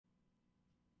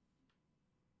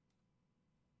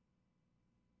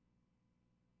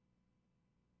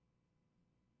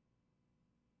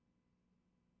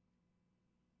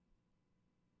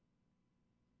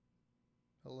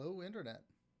Hello, Internet.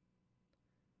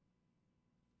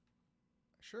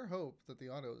 I sure hope that the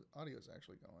audio is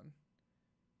actually going.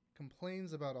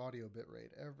 Complains about audio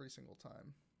bitrate every single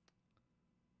time.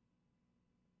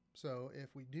 So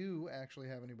if we do actually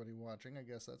have anybody watching, I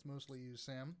guess that's mostly you,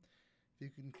 Sam. If you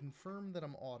can confirm that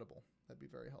I'm audible, that'd be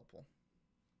very helpful.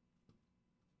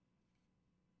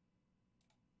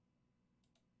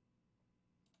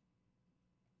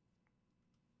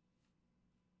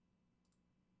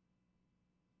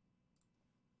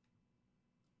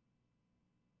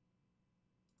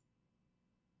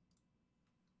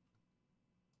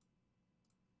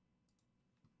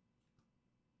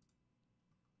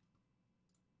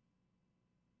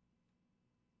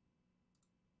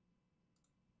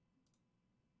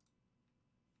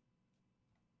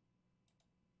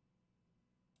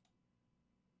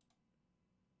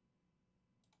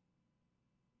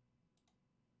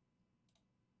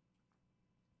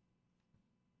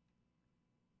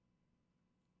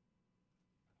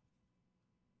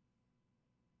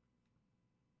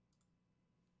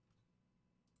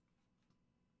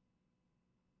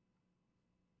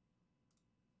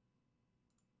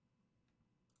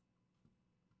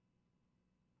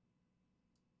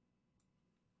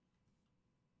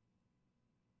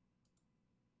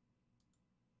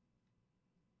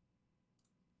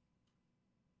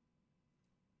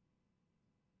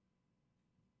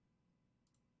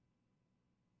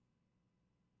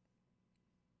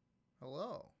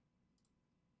 Hello.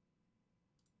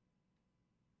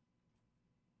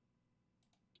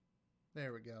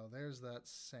 There we go. There's that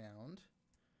sound.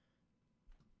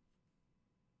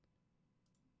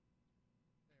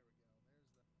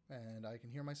 And I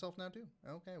can hear myself now too.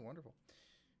 Okay, wonderful.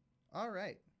 All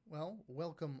right. Well,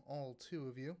 welcome all two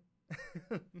of you.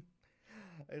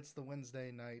 It's the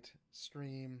Wednesday night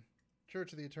stream,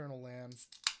 Church of the Eternal Lamb.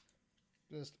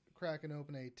 Just cracking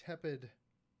open a tepid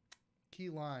key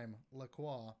lime La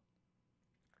Croix.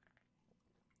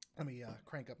 Let me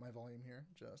crank up my volume here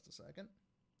just a second.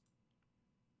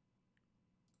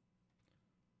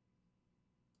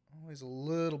 Always a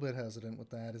little bit hesitant with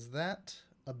that. Is that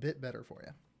a bit better for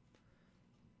you?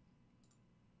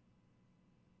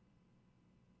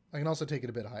 I can also take it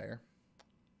a bit higher,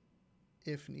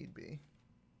 if need be.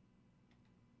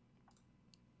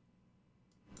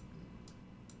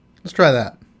 Let's try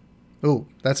that. Oh,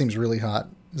 that seems really hot.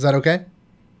 Is that okay?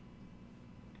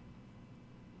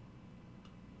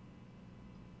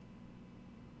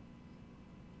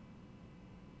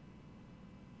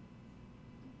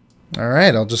 All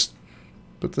right, I'll just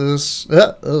put this.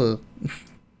 All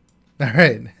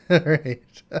right, all right.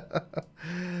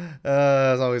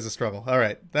 It's always a struggle. All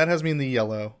right, that has me in the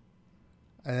yellow.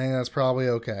 I think that's probably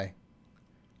okay.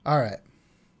 All right,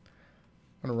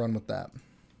 I'm gonna run with that.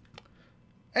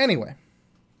 Anyway,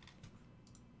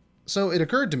 so it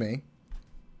occurred to me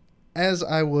as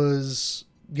I was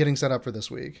getting set up for this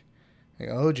week. I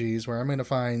go, oh geez, where am I gonna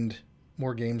find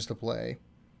more games to play?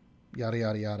 Yada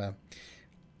yada yada.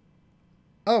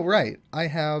 Oh, right. I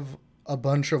have a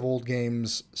bunch of old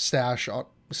games stashed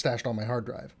on my hard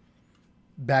drive,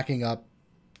 backing up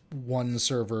one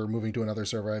server, moving to another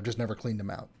server. I've just never cleaned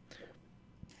them out.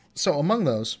 So among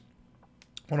those,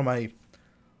 one of my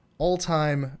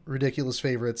all-time ridiculous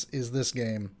favorites is this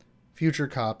game, Future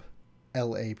Cop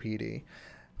LAPD.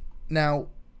 Now,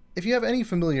 if you have any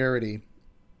familiarity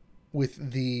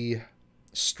with the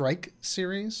Strike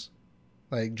series,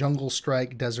 like Jungle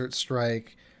Strike, Desert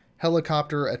Strike,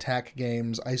 helicopter attack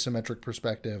games, isometric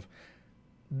perspective,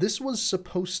 this was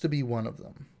supposed to be one of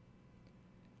them.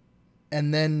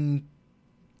 And then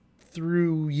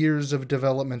through years of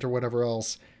development or whatever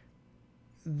else,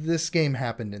 this game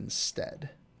happened instead.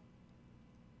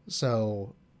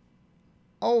 So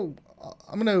I'm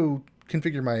going to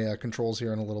configure my controls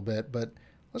here in a little bit, but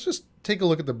let's just take a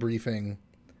look at the briefing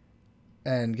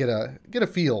and get a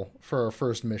feel for our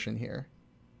first mission here.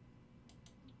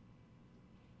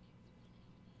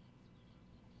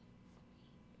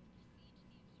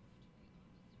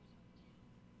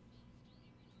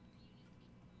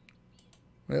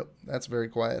 Yep, that's very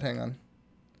quiet. Hang on.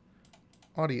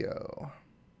 Audio.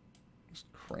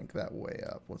 Just crank that way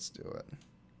up. Let's do it.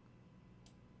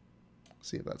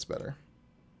 See if that's better.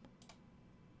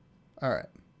 All right.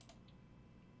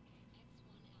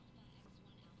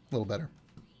 A little better.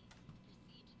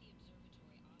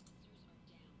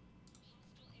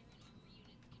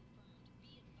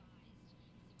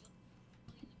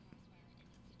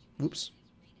 Oops.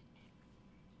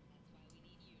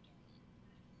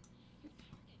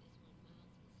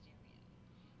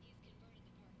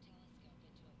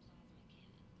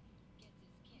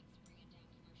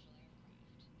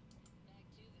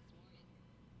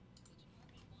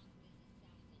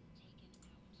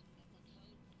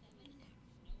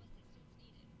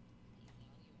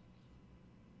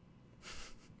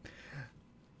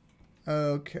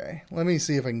 Okay, let me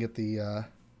see if I can get the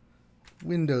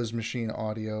Windows machine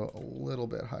audio a little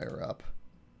bit higher up.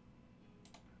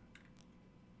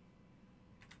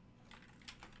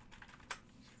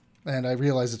 And I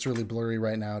realize it's really blurry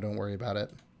right now, don't worry about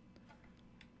it.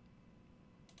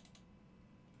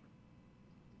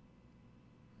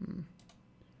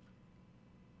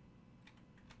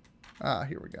 Ah,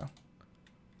 here we go.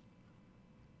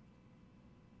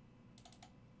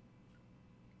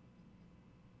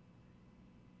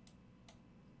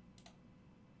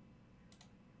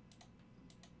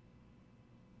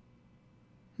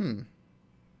 Where's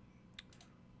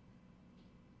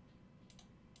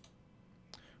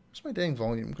my dang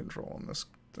volume control on this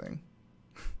thing?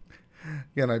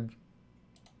 Again, I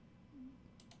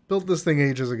built this thing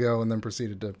ages ago and then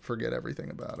proceeded to forget everything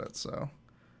about it, so...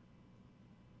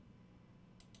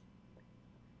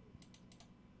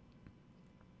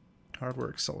 Hardware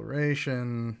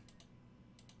acceleration.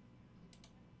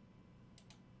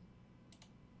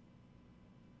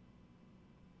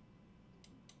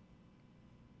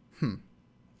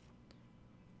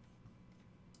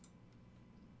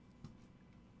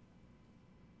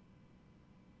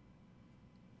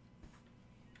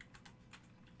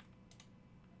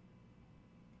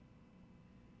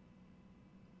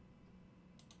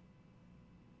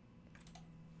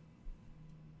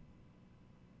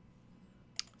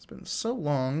 It's been so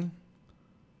long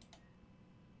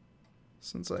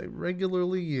since I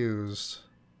regularly used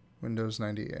Windows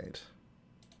 98.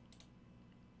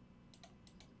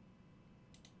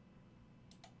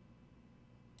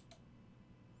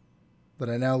 That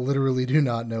I now literally do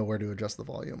not know where to adjust the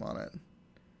volume on it.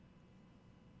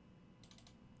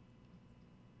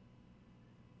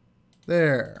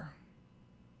 There.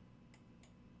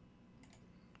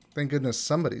 Thank goodness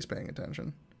somebody's paying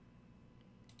attention.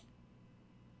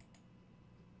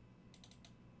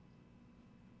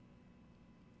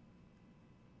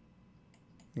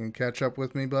 You can catch up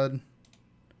with me, bud?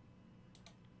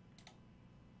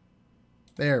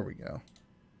 There we go.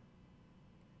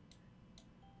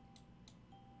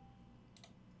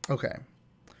 Okay.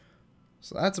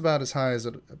 So that's about as high as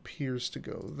it appears to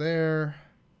go there.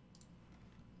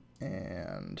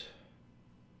 And...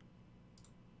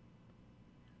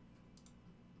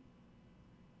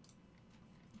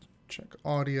 check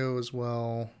audio as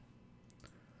well.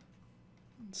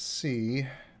 Let's see if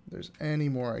there's any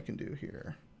more I can do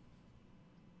here.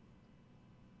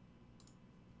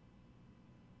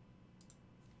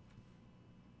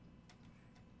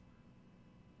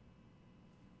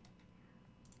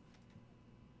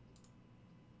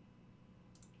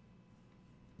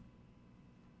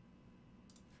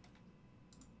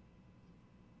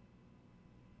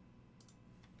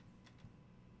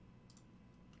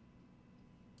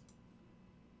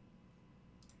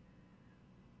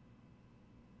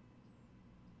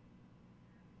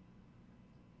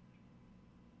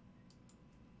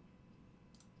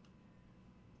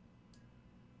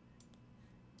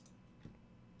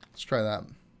 Let's try that.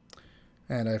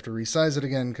 And I have to resize it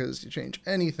again because you change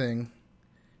anything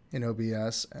in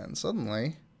OBS and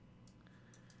suddenly,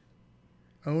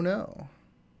 oh no.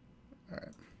 All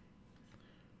right.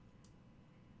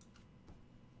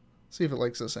 See if it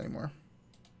likes this anymore.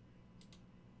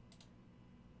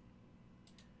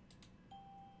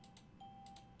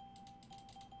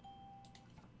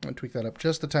 I'm going to tweak that up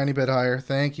just a tiny bit higher.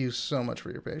 Thank you so much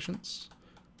for your patience.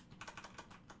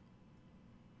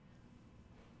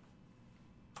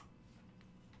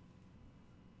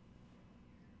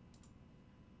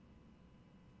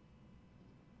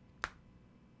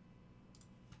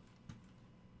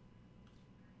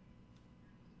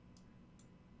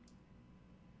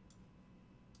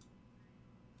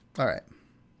 All right,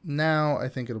 now I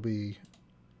think it'll be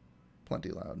plenty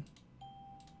loud.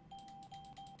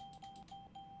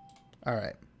 All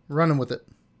right, running with it.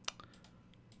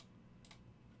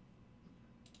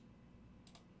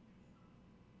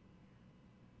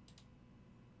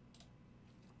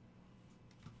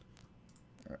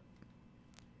 All right.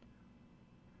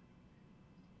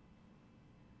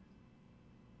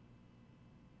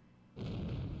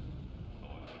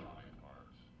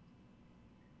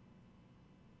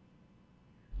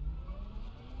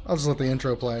 I'll just let the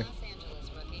intro play. Los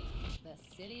Angeles, rookie.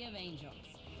 The city of angels.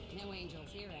 No angels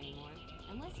here anymore,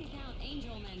 unless you count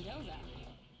Angel Mendoza.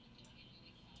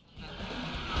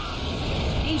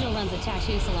 Angel runs a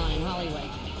tattoo salon in Hollywood.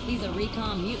 He's a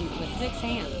recon mutant with 6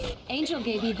 hands. Angel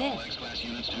gave me this.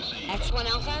 X1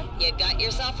 Alpha, you got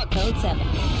yourself a code 7.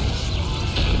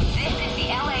 This is the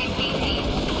LAPD.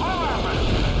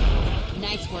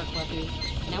 Nice work, rookie.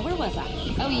 Now where was I?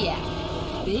 Oh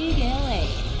yeah, Big LA.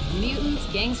 Mutants,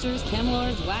 gangsters, chem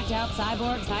lords, whacked out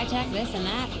cyborgs, high-tech, this and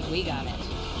that, we got it.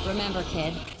 Remember,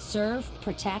 kid, serve,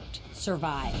 protect,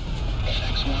 survive.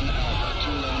 X1 Alpha,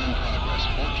 211 in progress.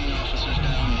 14 officers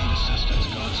down, need assistance.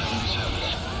 Code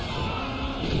 77.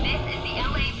 This is the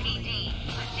LAPD.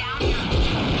 Put down your...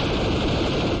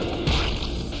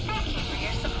 Thank you for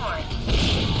your support.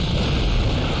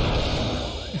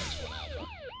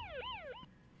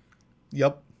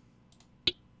 Yep.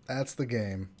 That's the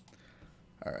game.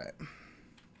 Alright.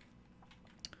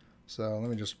 So let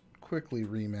me just quickly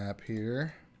remap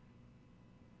here.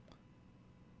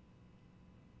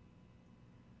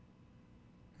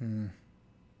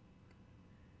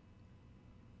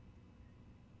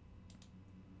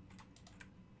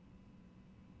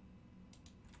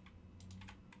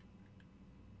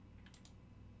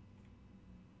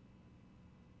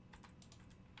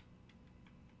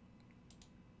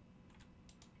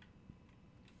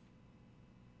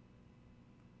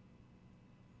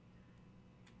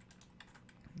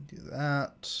 Do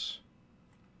that.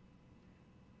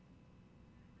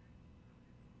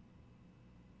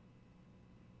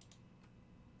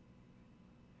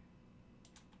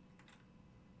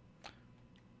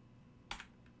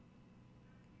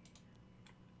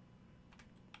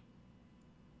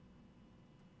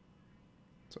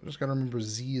 So I just gotta remember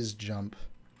Z is jump.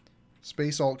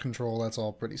 Space alt control, that's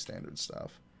all pretty standard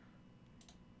stuff.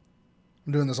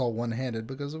 I'm doing this all one-handed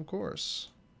because of course.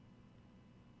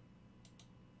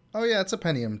 Oh yeah, it's a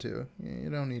Pentium too. You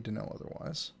don't need to know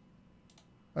otherwise.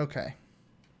 Okay.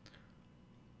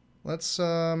 Let's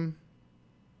try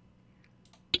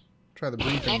the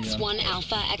briefing. X1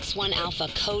 Alpha,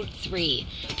 code 3.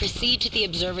 Proceed to the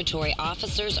observatory.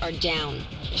 Officers are down.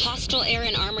 Hostile air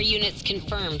and armor units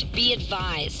confirmed. Be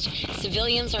advised.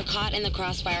 Civilians are caught in the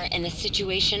crossfire and the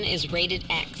situation is rated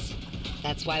X.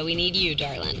 That's why we need you,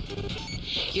 darling.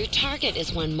 Your target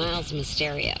is one Miles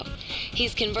Mysterio.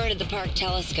 He's converted the park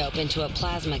telescope into a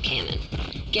plasma cannon.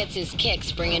 Gets his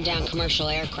kicks bringing down commercial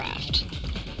aircraft.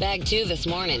 Bag 2 this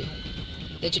morning.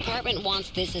 The department wants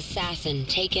this assassin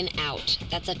taken out.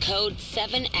 That's a code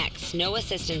 7X. No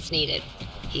assistance needed.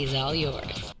 He's all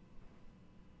yours.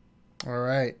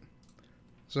 Alright.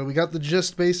 So we got the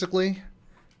gist, basically.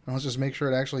 Now let's just make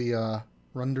sure it actually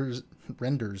renders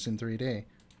in 3D.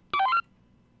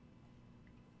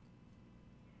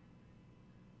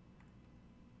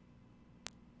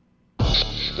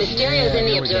 Mysterio's in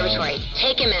the Here we go. observatory.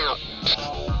 Take him out.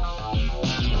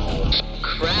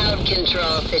 Crowd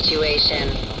control situation.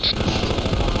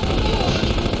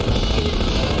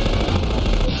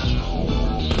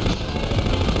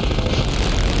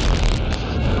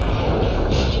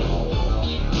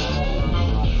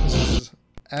 This is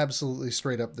absolutely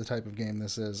straight up the type of game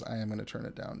this is. I am going to turn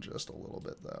it down just a little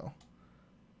bit, though.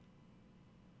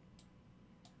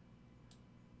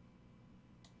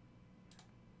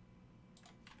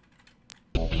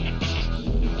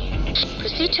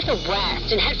 Proceed to the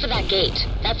west and head for that gate.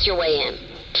 That's your way in.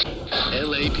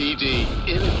 LAPD,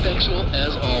 ineffectual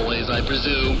as always, I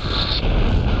presume.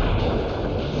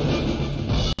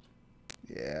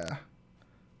 Yeah.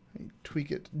 Let me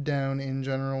tweak it down in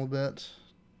general a bit.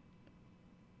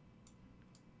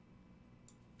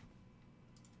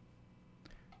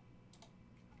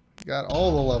 Got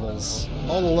all the levels.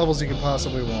 All the levels you could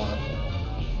possibly want.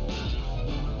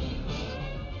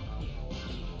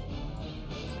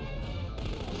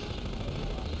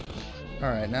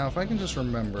 Alright, now if I can just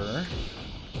remember...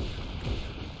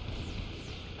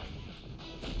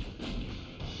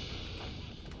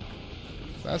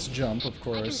 That's jump, of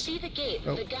course. I can see the gate.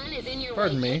 Oh, The gun is in your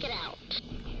pardon way. me. Take it out.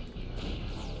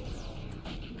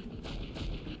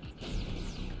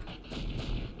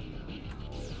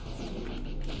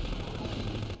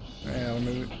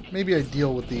 Yeah, maybe I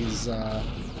deal with these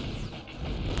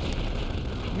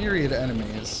myriad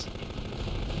enemies.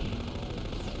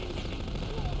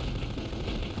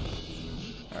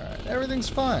 Alright, everything's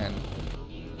fine.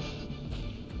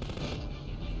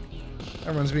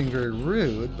 Everyone's being very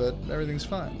rude, but everything's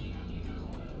fine.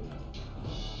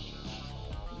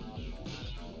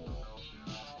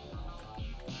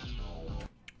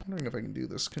 I'm wondering if I can do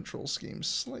this control scheme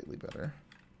slightly better.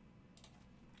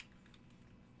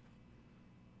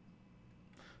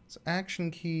 It's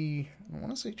action key. I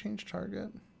want to say change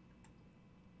target.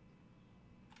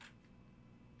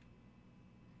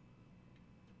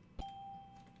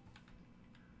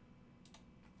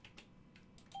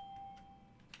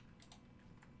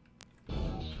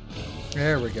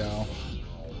 There we go.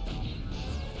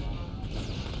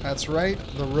 That's right,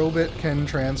 the robot can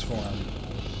transform.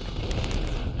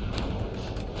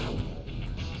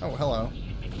 Oh, hello.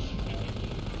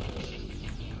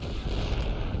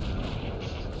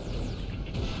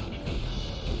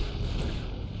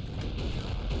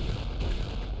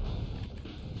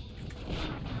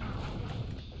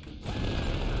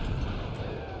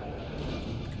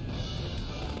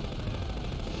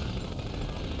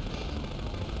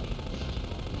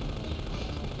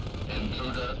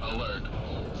 Intruder alert.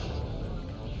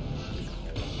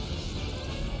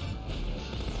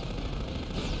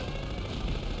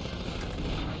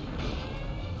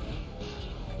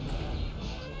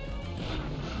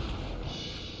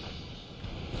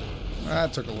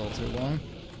 That took a little too long.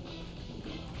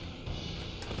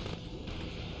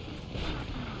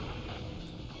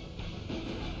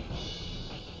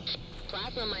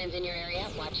 Plasma mines in your area.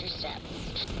 Watch your step.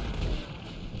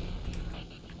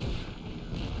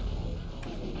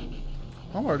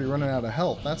 I'm already running out of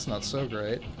health. That's not so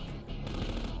great.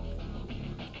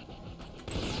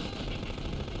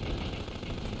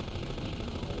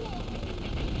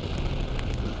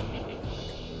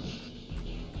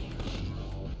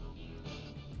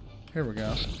 Here we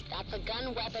go. That's a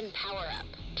gun weapon power-up.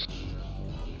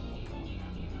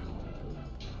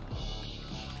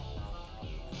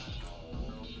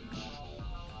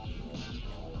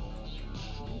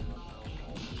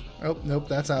 Oh, nope,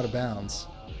 that's out of bounds.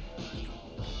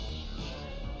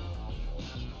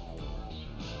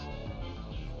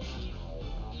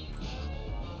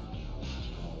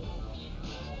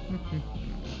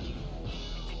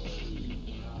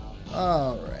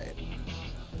 Alright.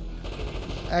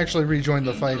 Actually rejoined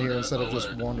the fight here instead of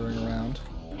just wandering around.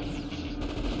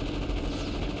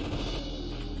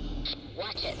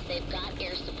 Watch it. They've got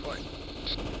air support.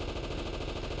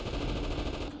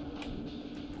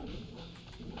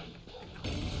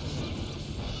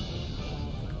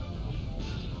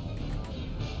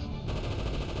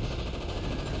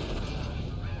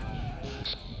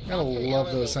 Gotta That's an love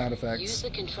those elevator. sound Use effects. the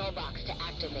control box to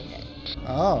activate it.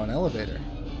 Oh, an elevator.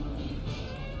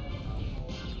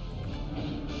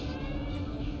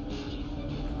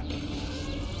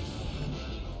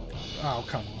 Oh,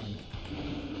 come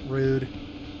on. Rude.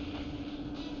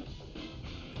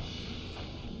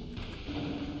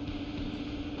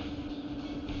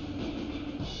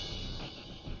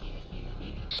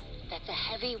 That's a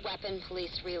heavy weapon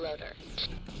police reloader.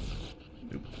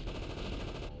 Do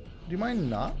you mind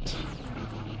not?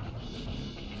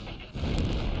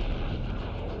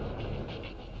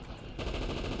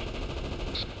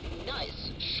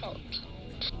 Nice shot.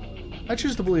 I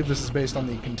choose to believe this is based on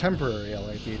the contemporary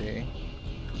LAPD.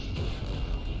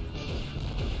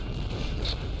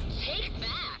 Take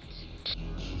that.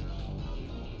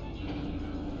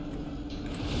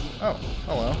 Oh,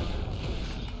 hello.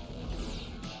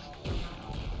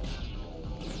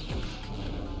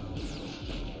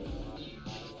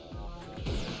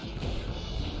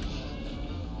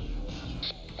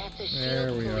 That's a There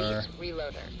shield we police are.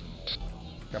 reloader.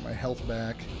 Got my health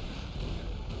back.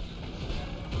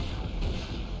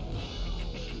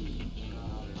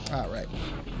 Alright.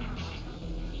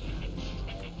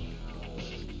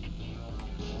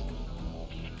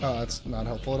 Oh, that's not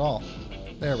helpful at all.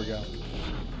 There we go.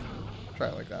 Try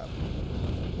it like that.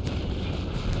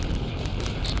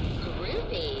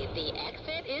 Groovy. The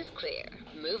exit is clear.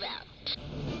 Move out.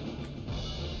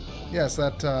 Yes,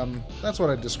 that's what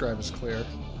I'd describe as clear.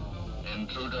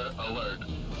 Intruder alert.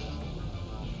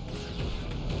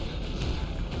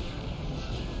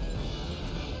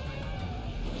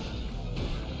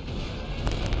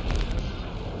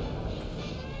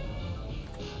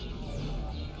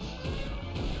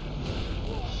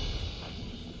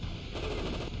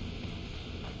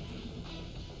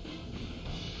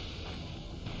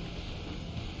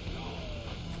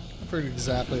 I figured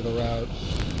exactly the route.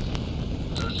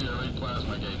 Tertiary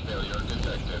plasma gate failure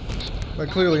detected. But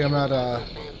clearly I'm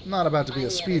not about to be a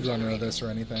speedrunner of this or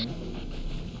anything.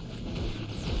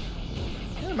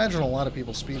 I can't imagine a lot of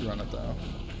people speedrun it though.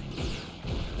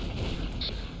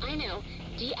 I know.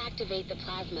 Deactivate the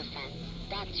plasma fence.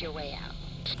 That's your way out.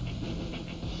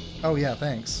 Oh yeah,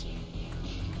 thanks.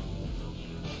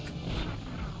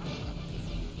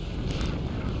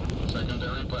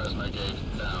 Secondary plasma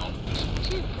gate down.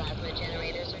 2 plasma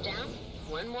generators are down.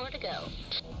 1 more to go.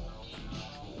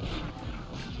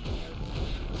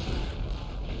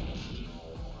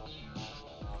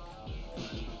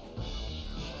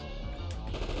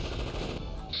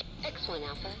 X1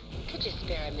 Alpha, could you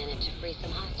spare a minute to free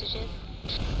some hostages?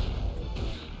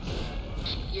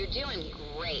 You're doing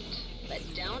great, but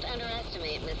don't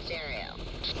underestimate Mysterio.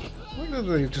 Look at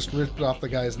they've just ripped off the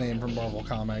guy's name from Marvel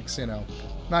Comics, you know.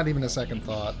 Not even a second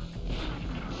thought.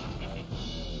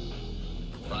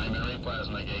 Primary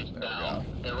plasma gate down.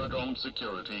 Aerodrome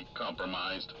security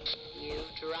compromised. You've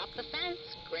dropped the fence.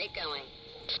 Great going.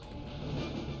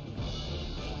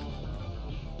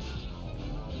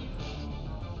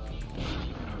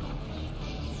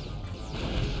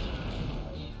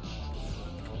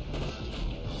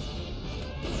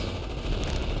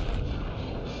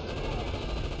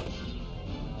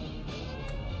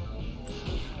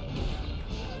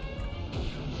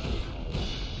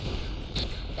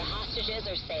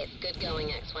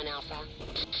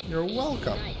 You're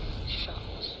welcome. Nice shot.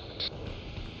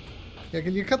 Yeah,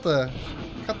 can you cut the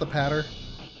patter?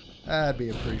 That'd be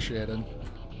appreciated.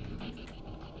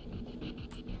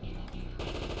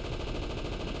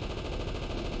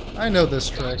 I know this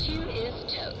trick. Statue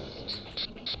is toast.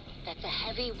 That's a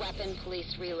heavy weapon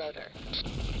police reloader.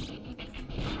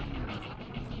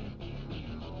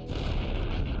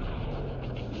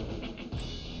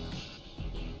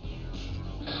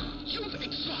 You've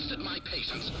exhausted my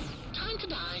patience. Time to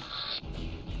die.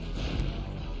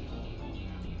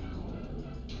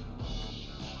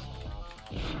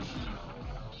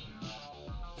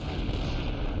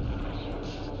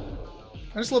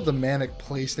 I just love the manic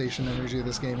PlayStation energy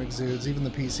this game exudes, even the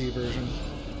PC version.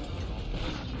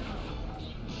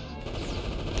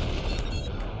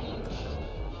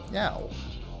 Yow.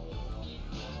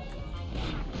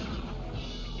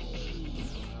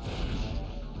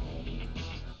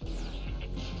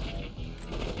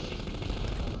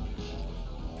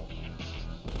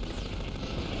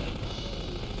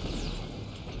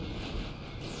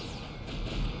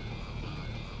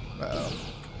 Uh-oh.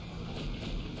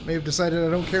 May have decided I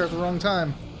don't care at the wrong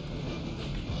time.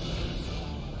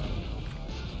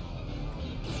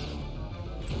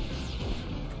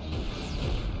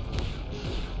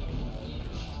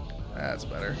 That's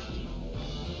better.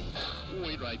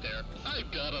 Wait right there.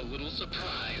 I've got a little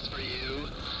surprise for you.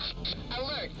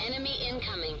 Alert, enemy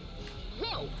incoming.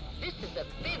 Whoa, this is a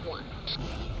big one.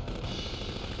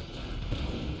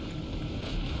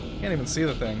 Can't even see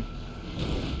the thing.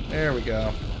 There we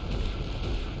go.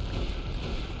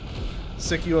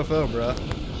 Sick UFO, bruh.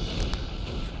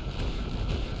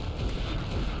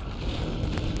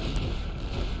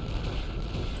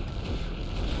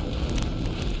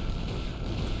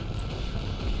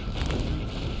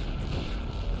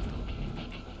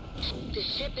 The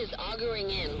ship is auguring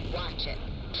in. Watch it.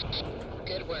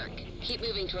 Good work. Keep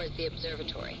moving towards the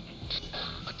observatory.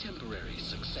 A temporary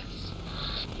success.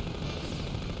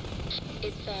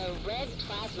 It's a red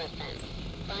plasma fence.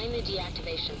 Find the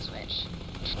deactivation switch.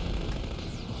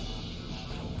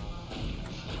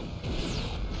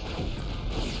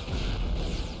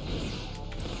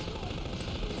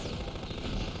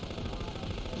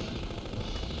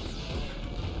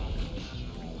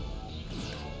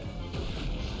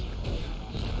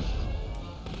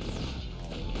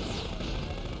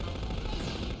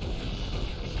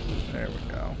 There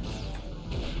we go.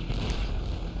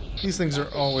 These things are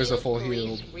always a full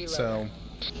heal, so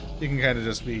you can kind of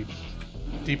just be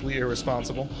deeply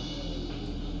irresponsible.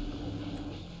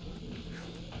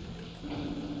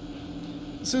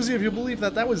 Susie, if you believe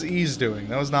that, that was E's doing.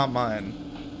 That was not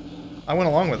mine. I went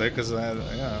along with it because I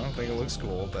don't think it looks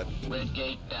cool, but Red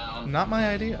gate down. not my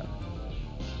idea.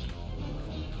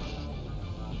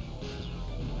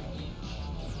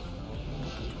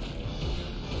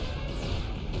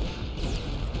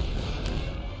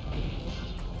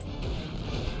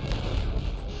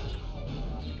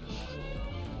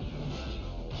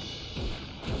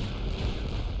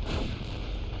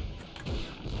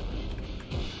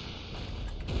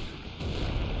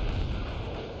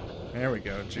 There we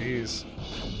go, jeez.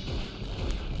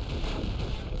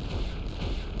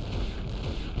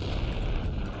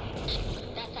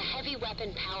 That's a heavy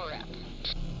weapon power-up.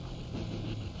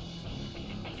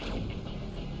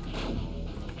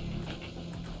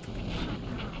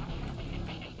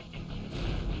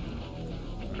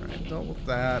 Alright, dealt with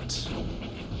that.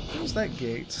 Where's that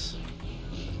gate?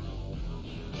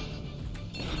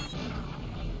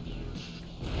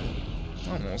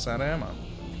 Almost out of ammo.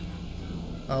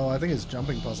 Oh, I think it's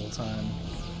jumping puzzle time.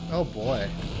 Oh boy.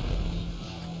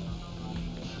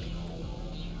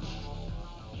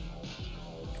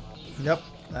 Yep,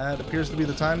 that appears to be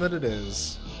the time that it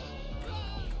is.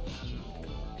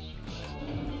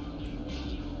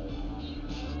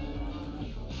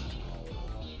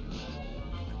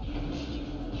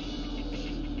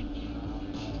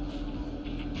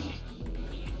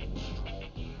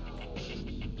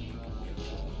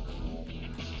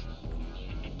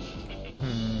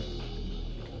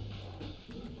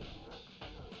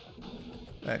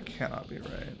 That cannot be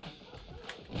right.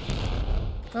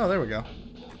 Oh, there we go.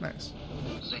 Nice.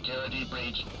 Security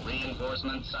breach.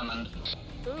 Reinforcements summoned.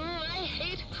 Ooh, I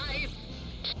hate heights.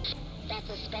 That's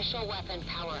a special weapon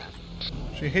power-up.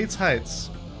 She hates heights.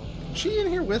 Is she in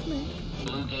here with me?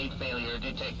 Blue gate failure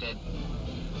detected.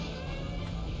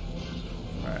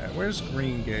 Alright, where's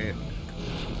green gate?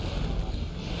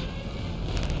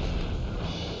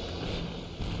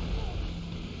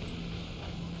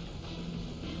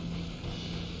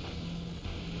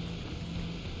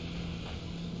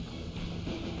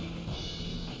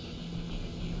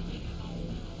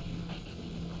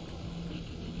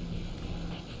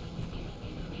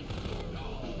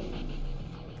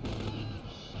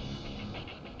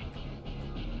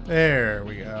 There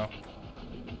we go.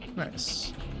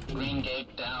 Nice. Green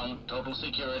gate down. Total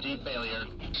security failure.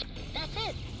 That's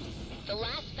it. The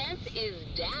last fence is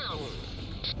down.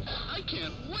 I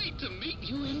can't wait to meet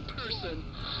you in person.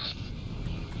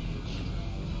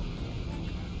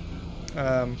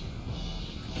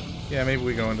 Yeah, maybe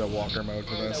we go into walker mode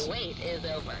for And this. the wait is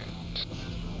over.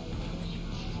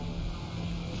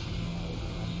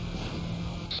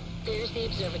 There's the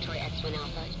observatory X1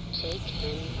 Alpha. Take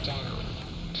him down.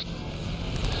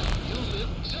 You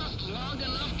lived just long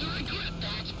enough to regret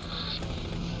that.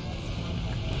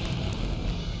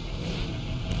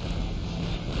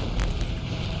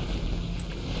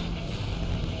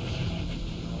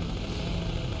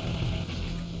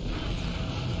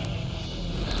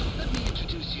 Let me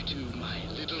introduce you to my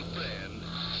little friend.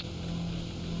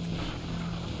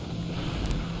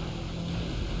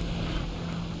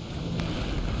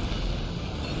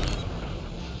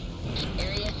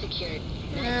 Area secured.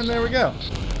 And there we go.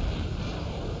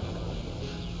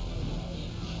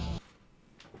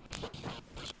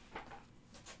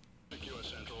 Secure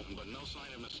Central, but no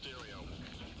sign of Mysterio.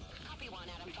 Copy 1,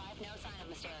 Adam 5. No sign of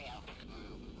Mysterio.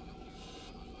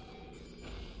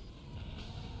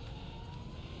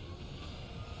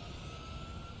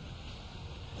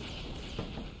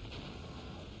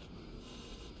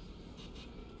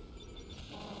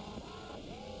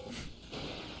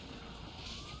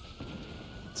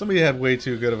 Somebody had way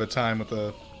too good of a time with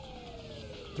the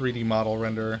 3D model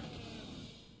renderer.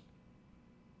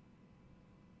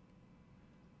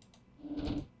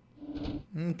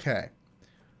 Okay.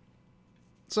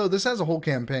 So this has a whole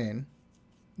campaign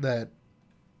that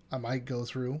I might go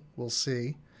through. We'll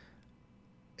see.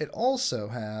 It also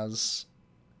has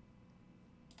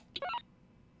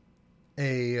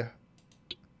a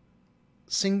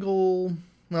single...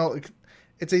 Well,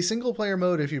 it's a single-player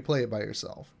mode if you play it by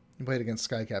yourself. You play it against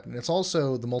Sky Captain. It's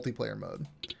also the multiplayer mode.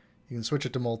 You can switch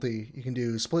it to multi. You can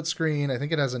do split screen. I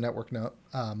think it has a network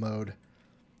mode.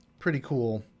 Pretty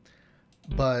cool.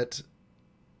 But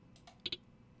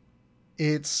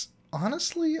it's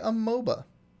honestly a MOBA.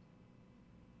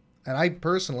 And I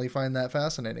personally find that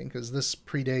fascinating because this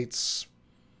predates,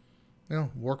 you know,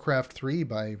 Warcraft 3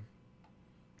 by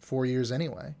 4 years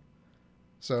anyway.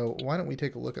 So why don't we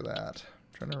take a look at that?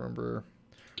 I'm trying to remember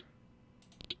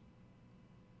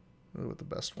what the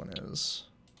best one is.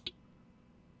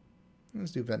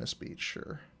 Let's do Venice Beach,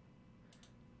 sure.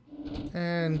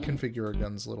 And configure our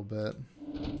guns a little bit.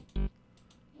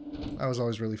 I was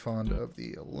always really fond of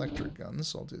the electric guns,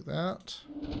 so I'll do that.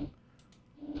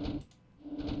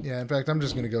 Yeah, in fact, I'm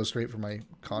just going to go straight for my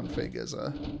config as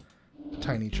a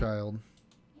tiny child.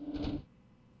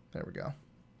 There we go.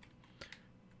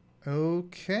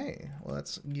 Okay,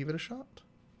 let's give it a shot.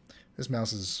 This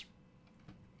mouse is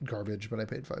garbage, but I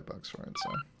paid $5 for it,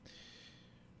 so...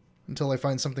 Until I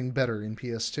find something better in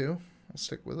PS2, I'll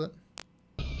stick with it.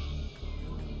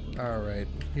 Alright,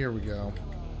 here we go.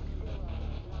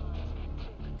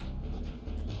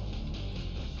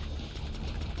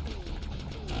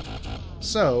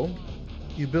 So,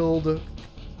 you build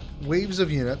waves of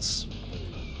units,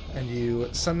 and you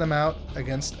send them out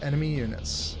against enemy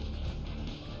units.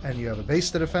 And you have a base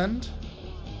to defend,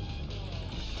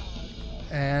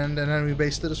 and an enemy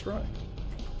base to destroy.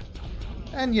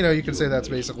 And, you know, you can say that's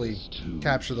basically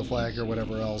capture the flag or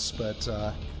whatever else, but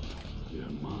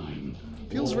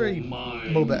feels very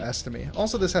MOBA-esque to me.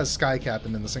 Also, this has Sky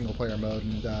Captain in the single-player mode,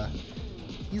 and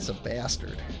he's a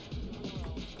bastard.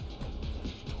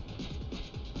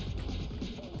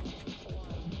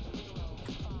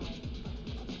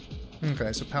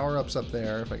 Okay, so power-up's up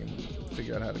there, if I can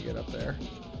figure out how to get up there.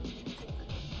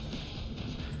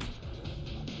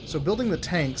 So building the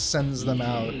tanks sends them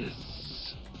out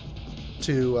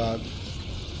to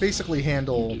basically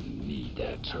handle Need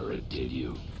that turret, did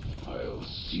you? I'll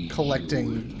see collecting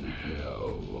you in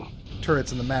hell.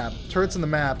 turrets in the map. Turrets in the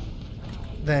map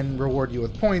then reward you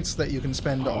with points that you can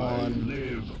spend on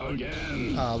Live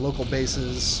again. local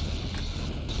bases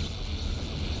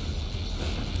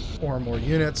or more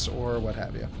units or what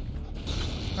have you.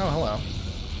 Oh, hello.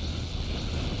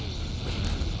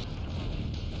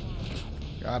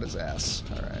 Got his ass.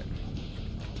 Alright.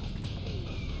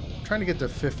 Trying to get to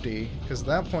 50, because at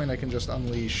that point I can just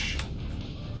unleash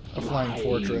a flying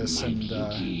fortress and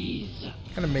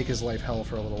kind of make his life hell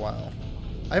for a little while.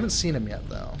 I haven't seen him yet,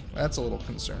 though. That's a little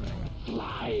concerning.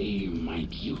 Fly, my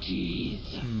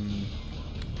beauties.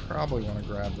 Probably want to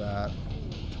grab that.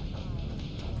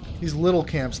 These little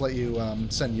camps let you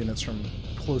send units from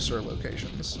closer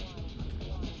locations.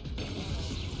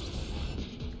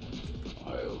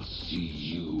 I'll see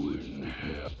you in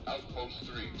hell. Outpost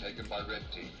 3 taken by Red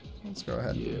Team. Let's go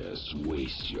ahead. Yes,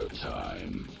 waste your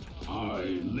time. I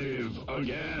live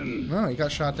again. No, he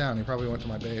got shot down. He probably went to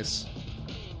my base.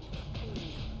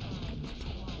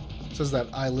 It says that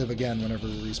I live again whenever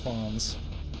he respawns.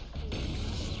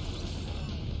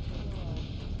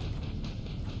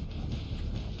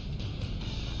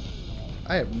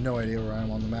 I have no idea where I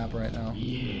am on the map right now.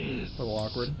 Yes. A little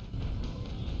awkward.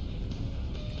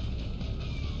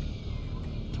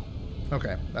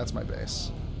 Okay, that's my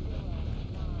base.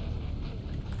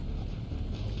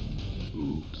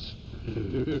 Oops.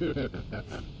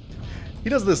 He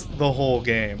does this the whole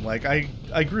game. Like,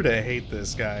 I grew to hate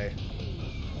this guy.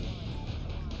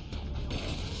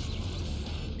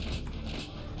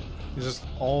 He's just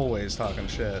always talking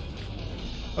shit.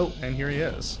 Oh, and here he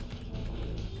is.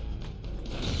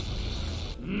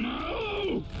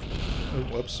 No! Oh,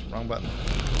 whoops, wrong button.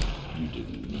 You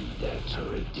didn't need that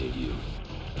turret, did you?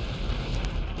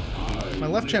 My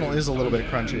left channel is a little bit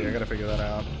crunchy. I gotta figure that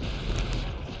out.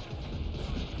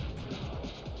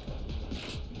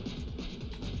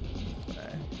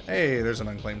 Okay. Hey, there's an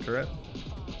unclaimed turret.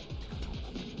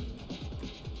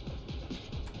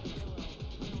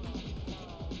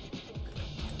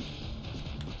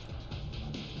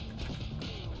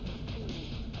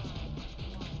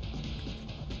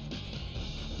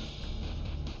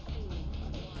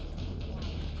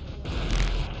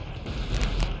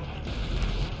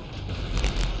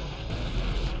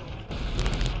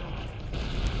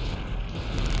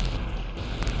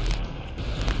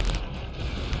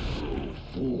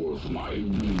 Forth my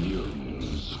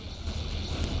minions.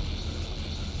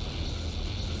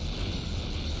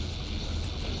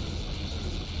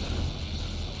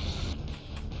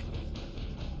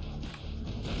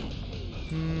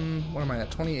 What am I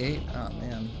at? 28? Oh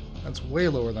man, that's way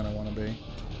lower than I want to be.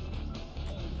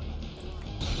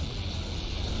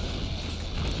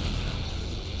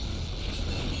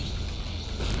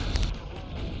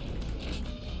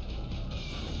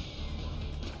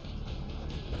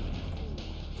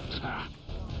 Ha!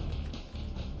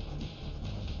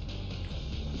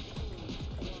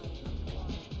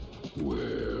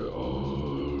 Where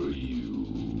are you?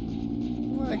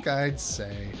 Like I'd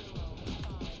say.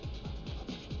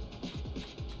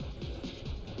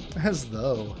 As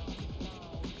though.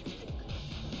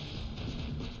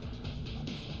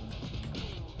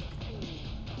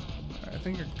 I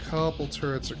think a couple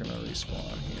turrets are gonna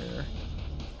respawn here.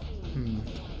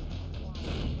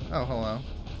 Oh, hello.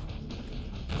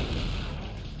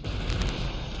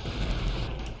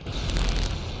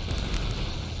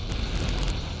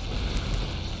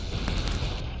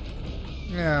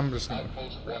 Yeah, I'm just gonna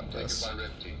grab this.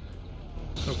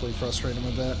 Hopefully frustrate him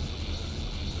a bit.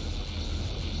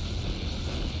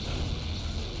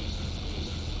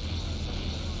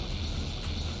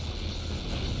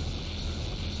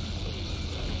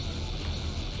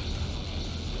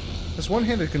 This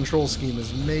one-handed control scheme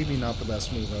is maybe not the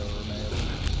best move I've ever made.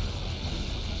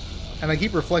 And I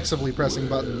keep reflexively pressing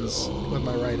buttons with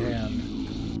my right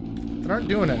hand that aren't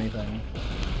doing anything.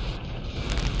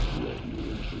 Let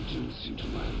me introduce you to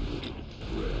my little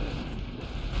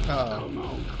friend. Uh-oh.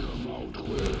 Come out,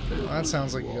 wherever Well, that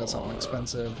sounds like you you got something are.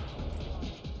 expensive.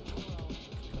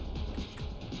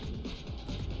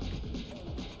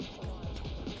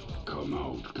 Come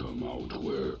out,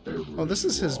 wherever. Oh, this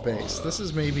is you his base. are. This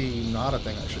is maybe not a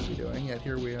thing I should be doing, yet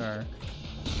here we are.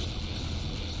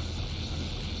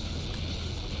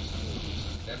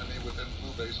 Enemy within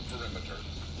blue base perimeter.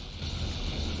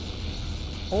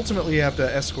 Ultimately, you have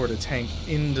to escort a tank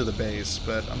into the base,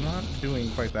 but I'm not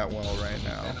doing quite that well right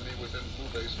now. Enemy within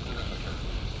blue base perimeter.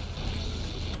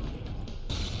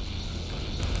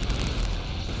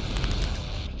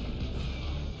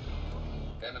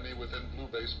 Enemy within blue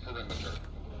base perimeter.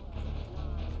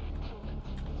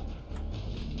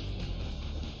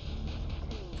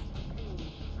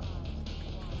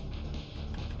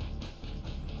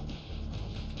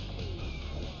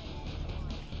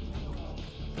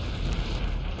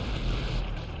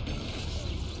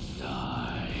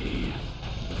 Die.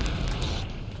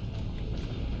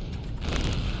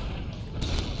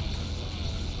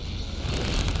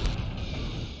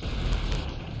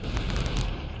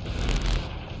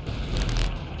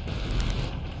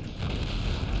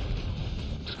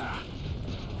 Ha.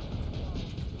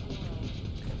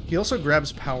 He also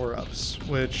grabs power-ups,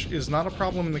 which is not a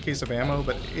problem in the case of ammo,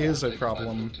 but is a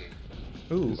problem.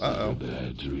 Ooh, uh-oh.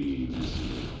 Bad dreams.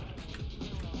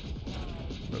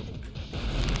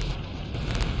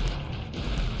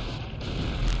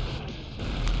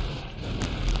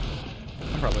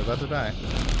 I'm probably about to die.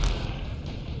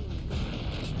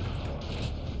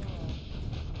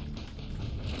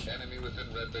 Enemy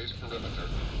within red base perimeter.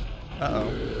 Uh-oh.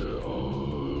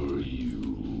 Where are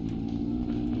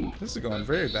you? This is going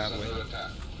very Base is badly. under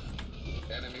attack.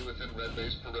 Enemy within red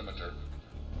base perimeter.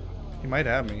 He might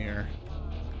have me here.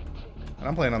 And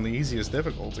I'm playing on the easiest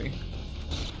difficulty.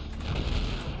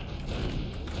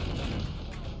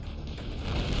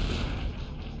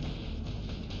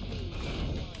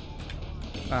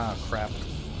 Ah, crap.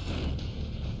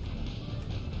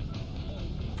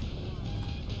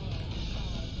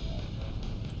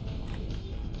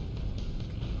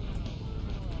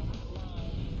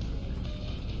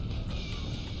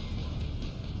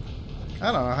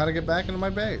 I don't know how to get back into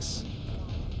my base.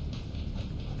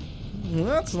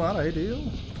 That's not ideal.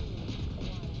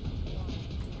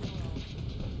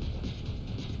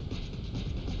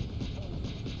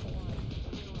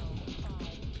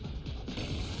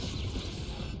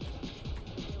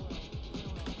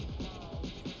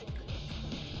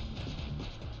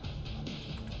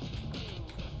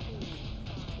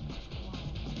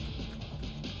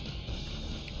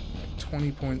 Like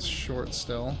 20 points short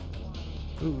still.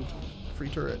 Ooh, free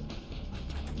turret.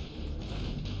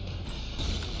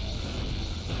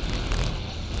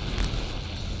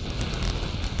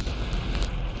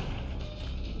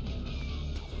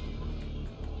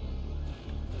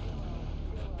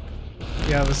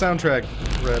 Yeah, the soundtrack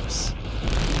rips.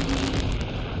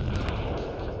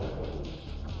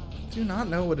 Do not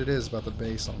know what it is about the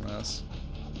bass on this,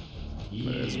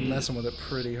 but it's messing with it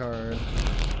pretty hard.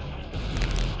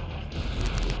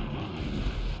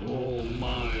 All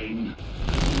mine.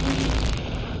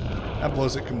 That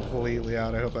blows it completely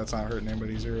out. I hope that's not hurting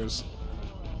anybody's ears.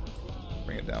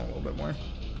 Bring it down a little bit more.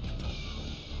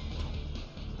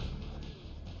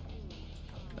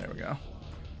 There we go.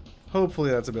 Hopefully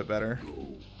that's a bit better. Go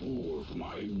forth,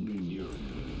 my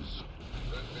minions.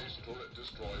 Red base turret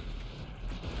destroyed.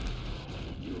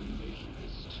 You're making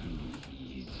this too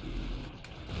easy.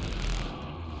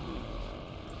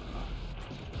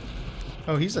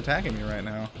 Oh, he's attacking me right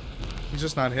now. He's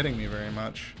just not hitting me very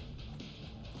much.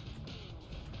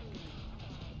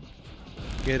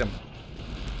 Get him.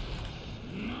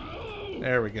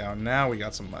 There we go. Now we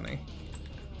got some money.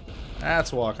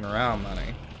 That's walking around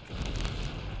money.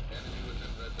 Enemy within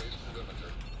red base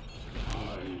perimeter. I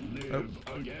live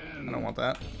again. I don't want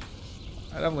that.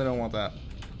 I definitely don't want that.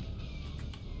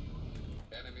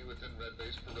 Enemy within red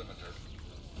base perimeter.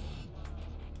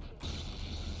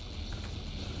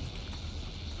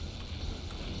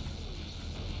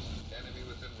 Enemy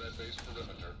within red base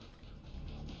perimeter.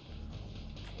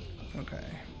 Okay.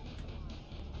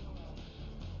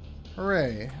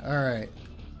 Hooray. Alright.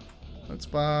 Let's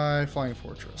buy Flying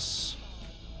Fortress.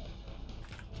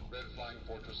 Red flying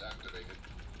fortress activated.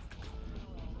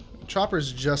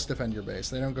 Choppers just defend your base.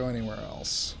 They don't go anywhere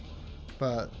else.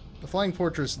 But the Flying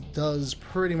Fortress does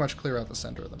pretty much clear out the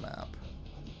center of the map.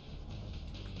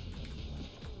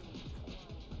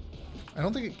 I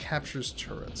don't think it captures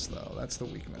turrets, though. That's the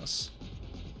weakness.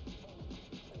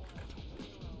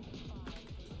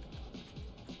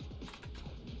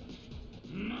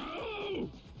 No.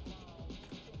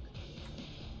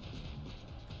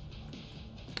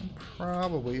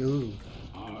 Probably. Ooh.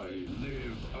 I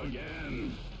live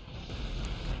again.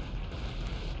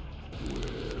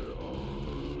 Where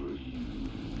are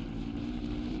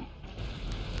you?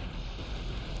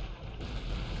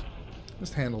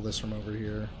 Just handle this from over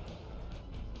here.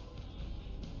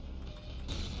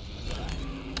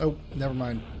 Oh, never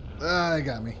mind. Ah, they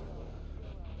got me.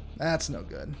 That's no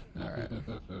good. Alright.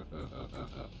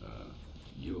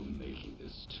 You're making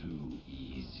this too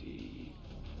easy.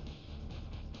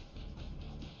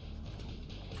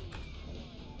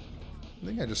 I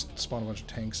think I just spawned a bunch of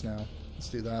tanks now. Let's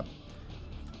do that.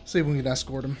 See if we can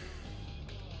escort them.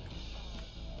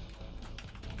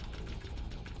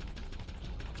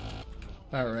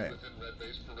 Alright. Within red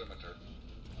base perimeter.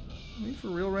 Are you for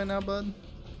real right now, bud?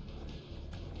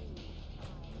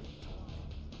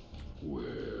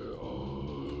 Where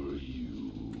are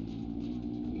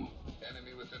you?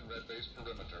 Enemy within red base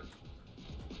perimeter.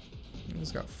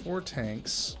 He's got 4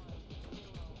 tanks.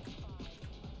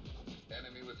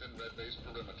 Enemy within red base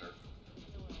perimeter.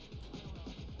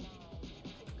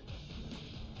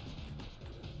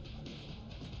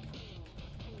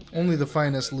 Only the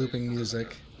finest looping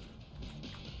music.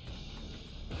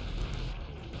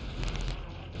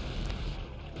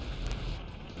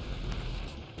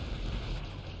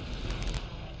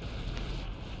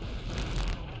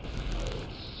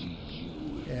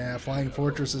 Yeah, Flying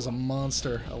Fortress is a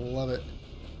monster. I love it.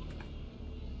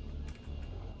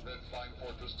 Red flying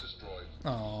fortress destroyed.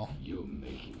 Aw. You're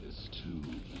making this too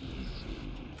easy.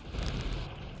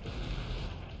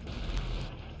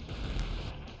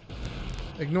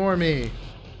 Ignore me.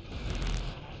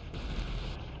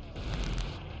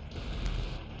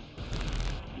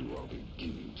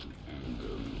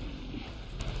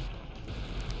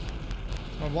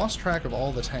 I've lost track of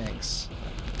all the tanks.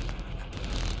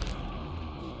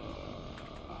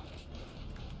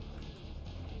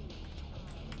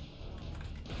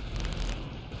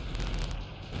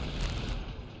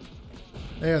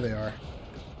 There they are.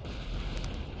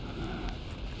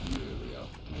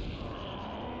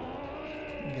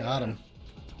 Got him.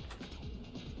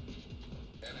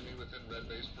 Enemy within red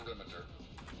base perimeter.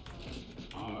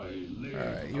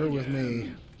 Alright, you're with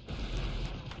me.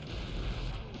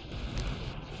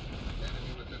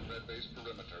 Enemy within red base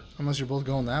perimeter. Unless you're both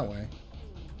going that way.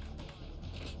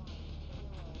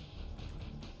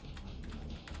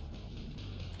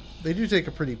 They do take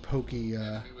a pretty pokey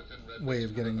Enemy within red way base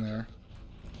of getting perimeter.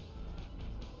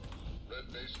 there.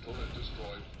 Red base turret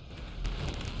destroyed.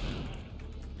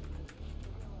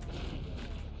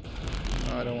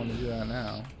 Oh, I don't want to do that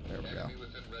now. There we go. Enemy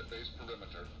within red base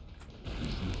perimeter. Is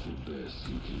this the best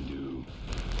you can do?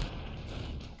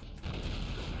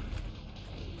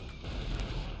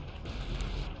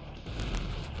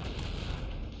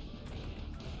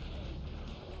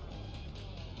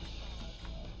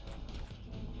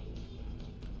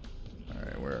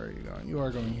 Alright, where are you going? You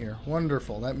are going here.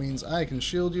 Wonderful. That means I can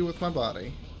shield you with my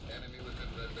body. Enemy within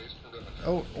red base perimeter.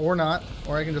 Oh, or not.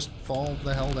 Or I can just fall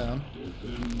the hell down.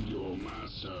 Defend your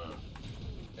master.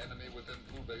 Enemy within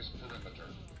blue base perimeter.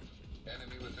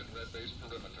 Enemy within red base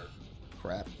perimeter.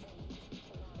 Crap.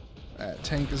 That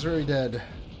tank is very dead.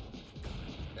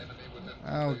 Enemy within blue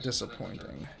How base disappointing.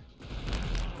 perimeter.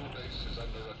 Blue base is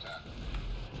under attack.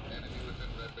 Enemy within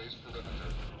red base perimeter.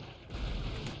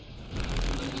 Blue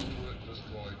base turret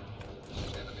destroyed.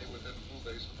 Enemy within blue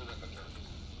base perimeter.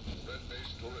 Red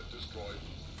base turret destroyed.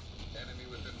 Enemy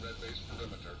within red base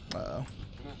perimeter. Uh-oh.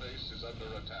 Blue base is under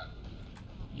attack.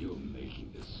 You're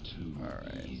making this too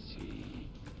Alright. easy.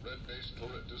 Red base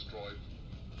turret destroyed.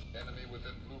 Enemy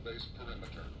within blue base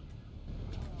perimeter.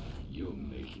 You're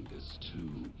making this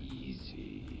too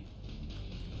easy.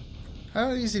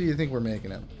 How easy do you think we're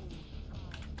making it?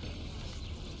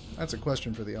 That's a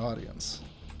question for the audience.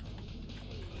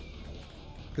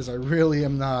 Because I really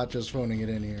am not just phoning it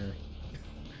in here.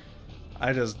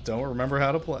 I just don't remember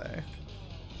how to play.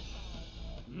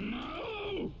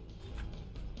 No!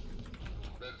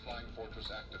 Red flying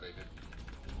fortress activated.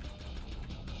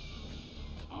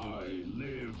 I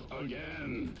live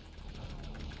again.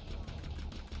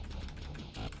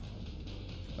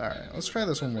 Alright, let's try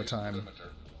this one more time. Perimeter.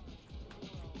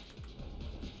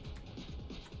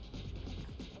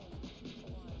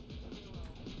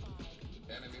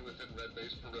 Enemy within red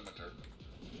base perimeter.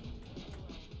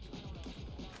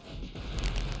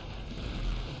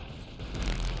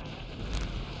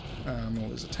 I'm gonna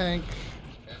lose a tank.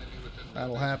 Enemy within red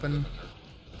That'll base happen. perimeter.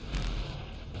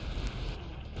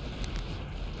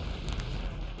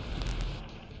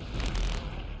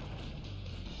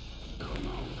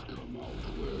 Come out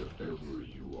wherever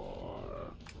you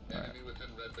are. Enemy within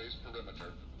red base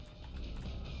perimeter.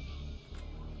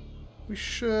 We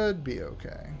should be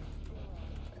okay.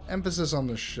 Emphasis on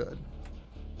the should.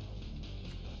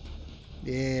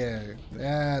 Yeah,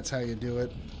 that's how you do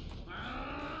it.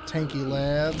 Tanky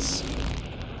lads.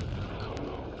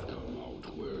 Come out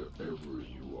wherever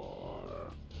you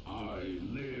are. I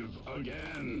live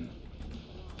again.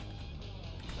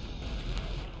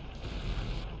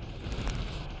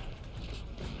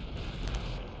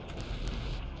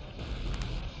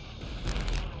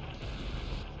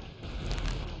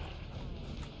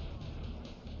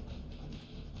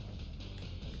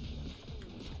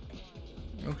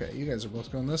 Okay, you guys are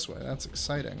both going this way. That's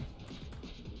exciting.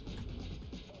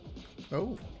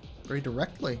 Oh, very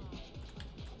directly.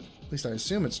 At least I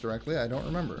assume it's directly. I don't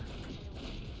remember.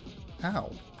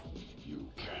 How? You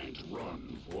can't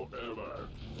run forever.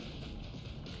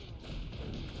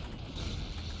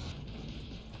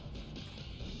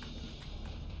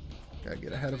 Gotta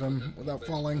get ahead of him without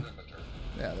falling. Perimeter.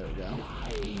 Yeah, there we go.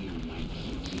 Blue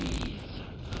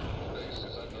base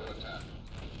is under attack.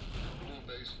 Blue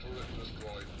base turret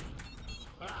destroyed.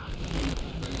 Blue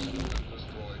base turret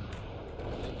destroyed.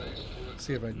 Blue base turret.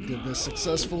 See if I did this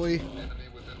successfully. Enemy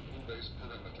within blue base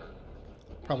perimeter.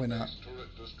 Probably Blue not. base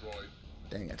turret destroyed.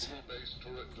 Dang it. Blue base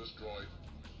turret destroyed.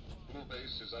 Blue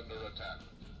base is under attack.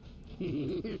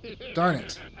 Darn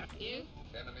it.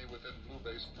 Enemy within blue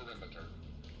base perimeter.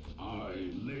 I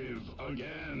live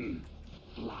again.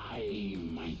 Fly,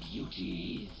 my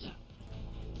beauties.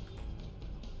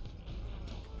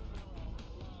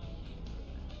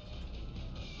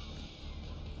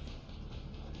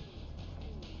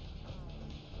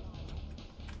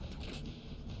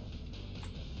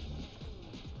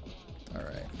 All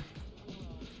right.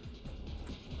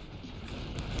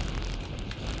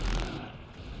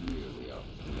 Merely a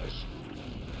flesh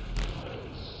wound.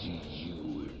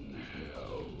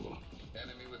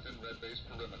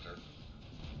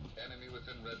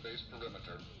 base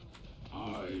perimeter.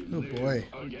 I Oh, live boy.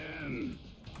 again.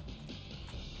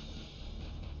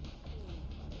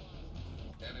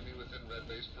 Enemy within red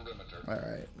base perimeter.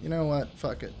 Alright, you know what?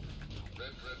 Fuck it. Red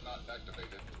dreadnought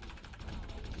activated.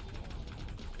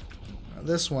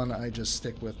 This one I just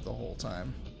stick with the whole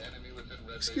time. Enemy within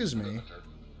red Excuse base me. perimeter.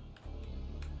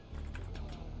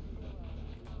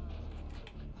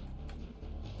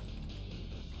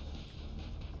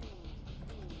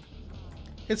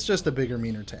 It's just a bigger,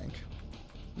 meaner tank.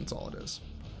 That's all it is.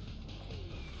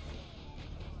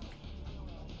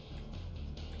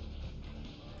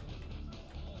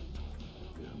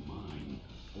 They're mine.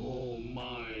 All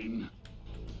mine.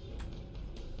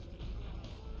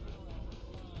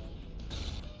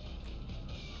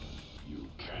 You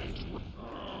can't.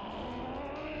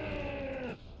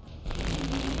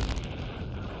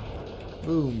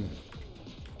 Boom.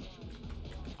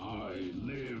 I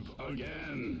live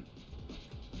again.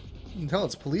 You can tell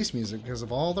it's police music because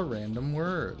of all the random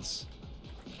words.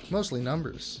 Mostly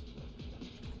numbers.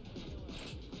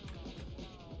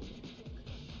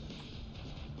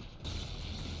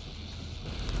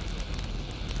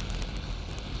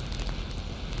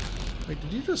 Wait,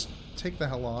 did you just take the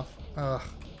hell off? Ugh,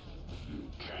 You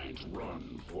can't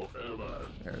run forever.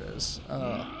 there it is.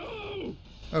 No!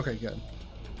 Okay, good.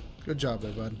 Good job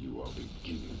there, bud. You are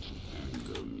beginning to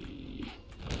anger me.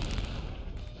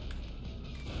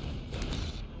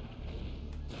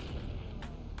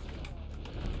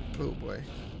 Oh boy.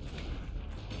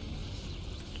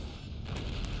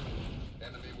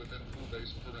 Enemy within blue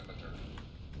base perimeter.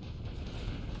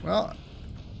 Well,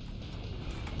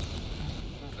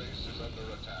 Blue base is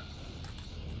under attack.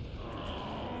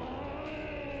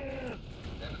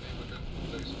 Enemy within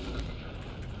blue base perimeter.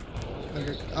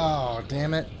 okay. Oh,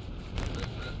 damn it. Red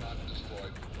dreadnought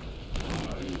destroyed.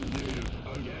 I live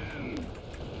again.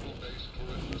 Blue base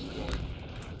turret destroyed.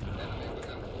 Enemy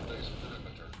within blue base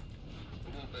perimeter.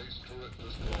 Blue base turret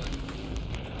destroyed.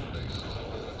 Blue base is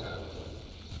under attack.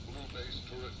 Blue base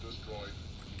turret destroyed.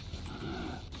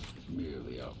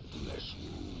 Merely a flesh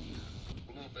wound.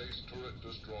 Blue base turret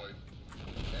destroyed.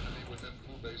 Enemy within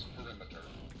blue base perimeter.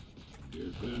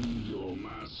 Defend your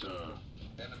master.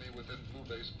 Enemy within blue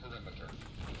base perimeter.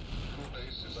 Blue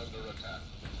base is under attack.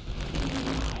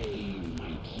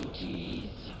 My cuties.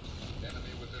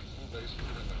 Enemy within blue base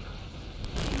perimeter.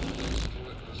 Blue base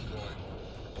turret destroyed.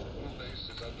 Blue base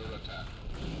is under attack.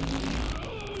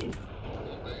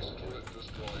 Blue base turret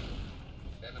destroyed.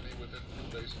 Enemy within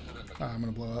blue base perimeter. Ah, I'm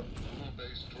gonna blow up. Blue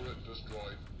base turret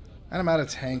destroyed. And I'm out of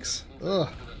tanks. Blue Ugh.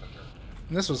 base perimeter.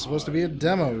 And this was supposed to be a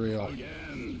demo reel.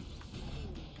 Again.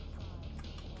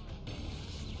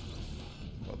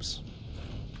 Whoops.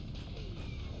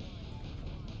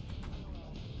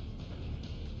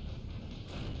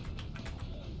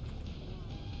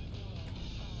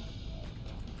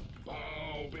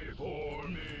 Bow before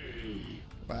me.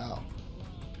 Wow.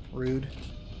 Rude.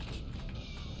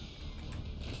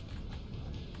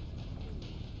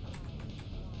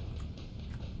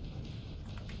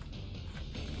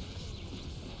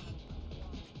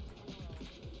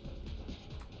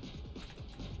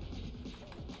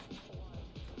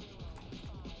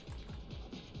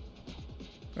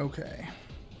 Okay.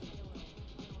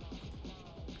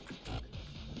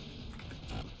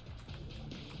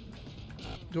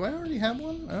 Do I already have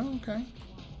one? Oh, okay.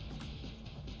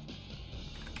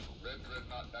 Red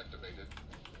dreadnought activated.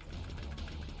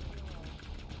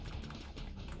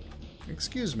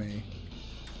 Excuse me.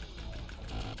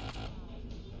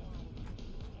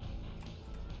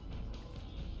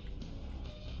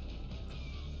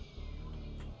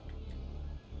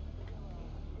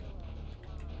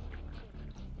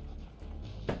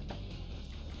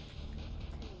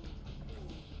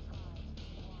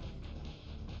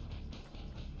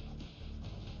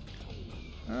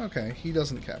 Okay, he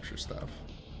doesn't capture stuff.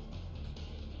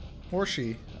 Or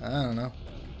she. I don't know.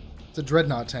 It's a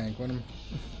dreadnought tank. What am...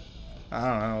 I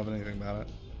don't know anything about it.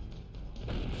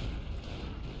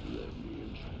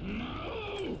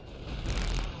 No.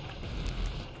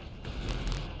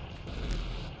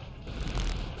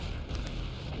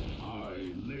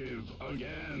 I live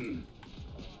again.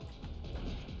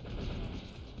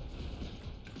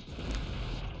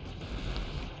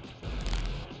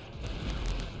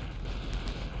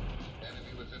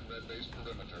 Enemy within red base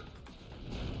perimeter.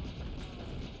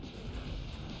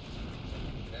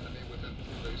 Enemy within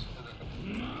blue base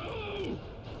perimeter. No.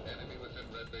 Enemy within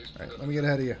red base Alright, perimeter. let me get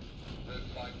ahead of you. Red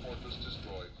flying fortress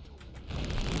destroyed.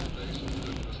 Blue base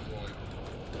turret destroyed.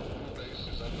 Blue base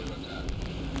is under attack.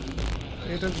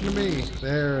 Pay attention to me.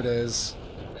 There it is.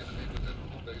 Enemy within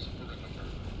blue base perimeter.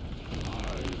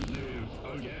 I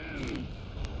live again.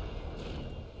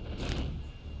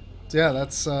 So yeah,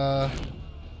 that's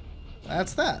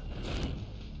that.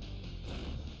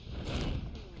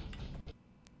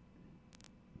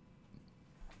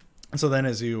 So then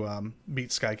as you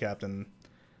beat Sky Captain,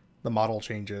 the model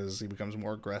changes. He becomes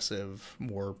more aggressive,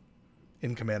 more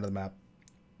in command of the map.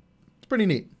 It's pretty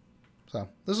neat. So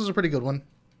this was a pretty good one.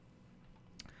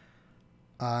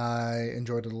 I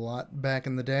enjoyed it a lot back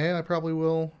in the day. I probably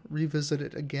will revisit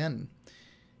it again.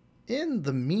 In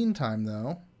the meantime,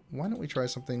 though, why don't we try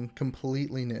something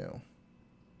completely new?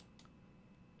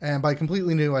 And by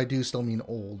completely new, I do still mean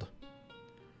old.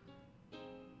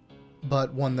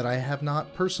 But one that I have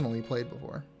not personally played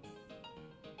before.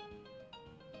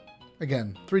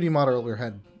 Again, 3D Modeler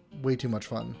had way too much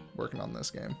fun working on this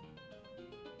game.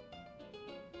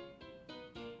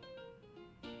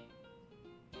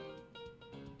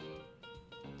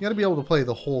 You gotta be able to play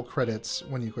the whole credits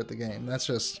when you quit the game. That's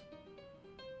just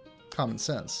common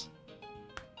sense.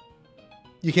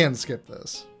 You can skip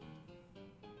this.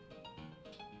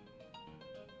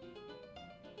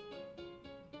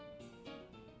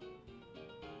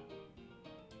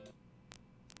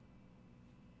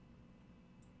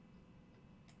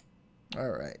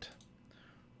 Alright.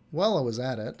 While I was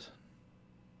at it,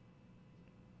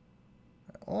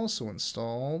 I also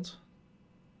installed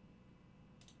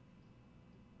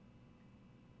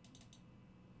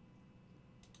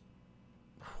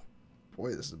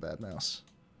boy, this is a bad mouse.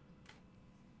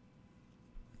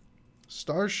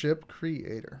 Starship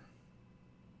Creator.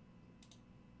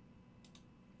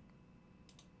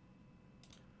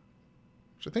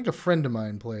 Which I think a friend of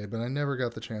mine played, but I never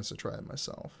got the chance to try it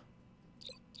myself.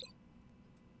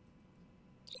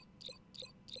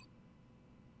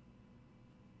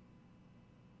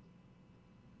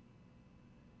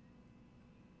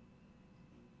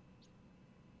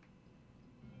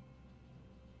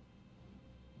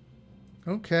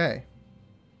 Okay.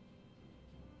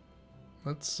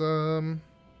 Let's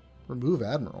remove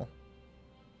Admiral.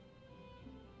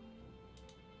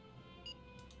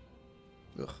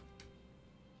 Ugh.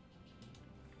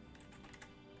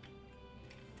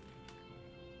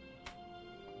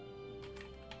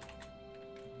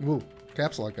 Woo,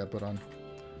 caps lock got put on.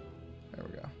 There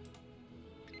we go.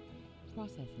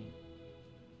 Processing.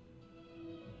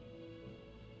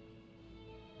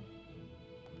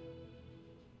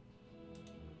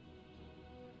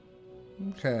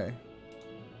 Okay.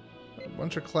 A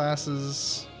bunch of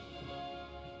classes.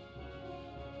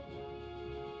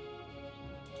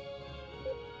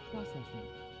 Processing.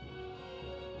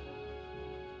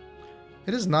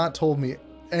 It has not told me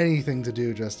anything to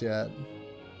do just yet.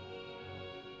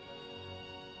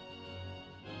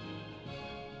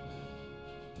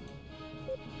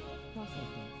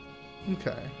 Processing.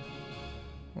 Okay.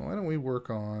 Well, why don't we work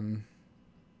on...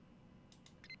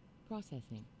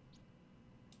 Processing.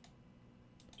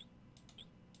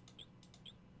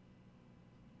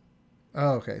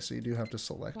 Oh, okay, so you do have to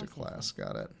select a class.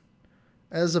 Got it.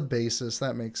 As a basis,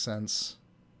 that makes sense.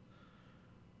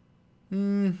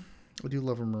 I do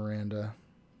love a Miranda.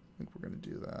 I think we're going to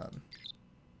do that.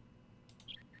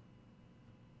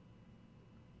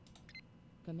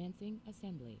 Commencing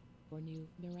assembly for new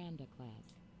Miranda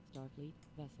class Starfleet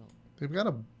vessel. They've got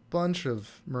a bunch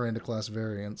of Miranda class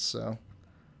variants, so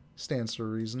stands to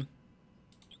reason.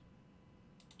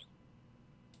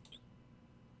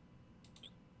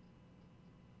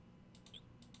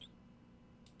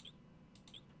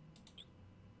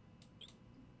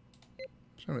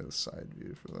 Show me the side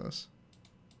view for this.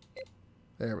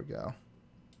 There we go.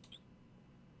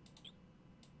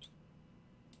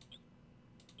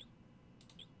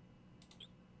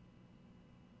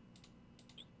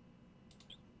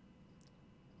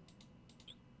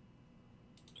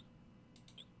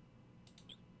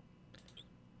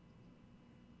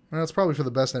 Well, it's probably for the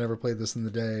best I never played this in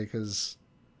the day, because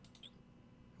it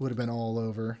would have been all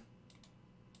over.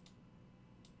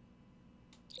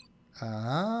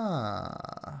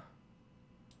 Ah.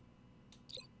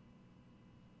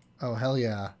 Oh, hell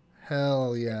yeah.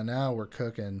 Hell yeah, now we're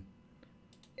cooking.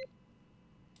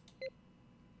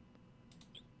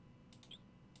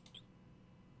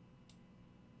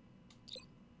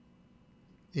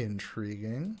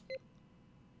 Intriguing.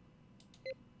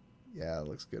 Yeah, it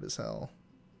looks good as hell.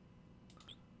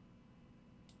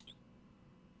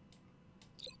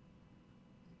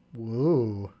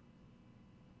 Whoa.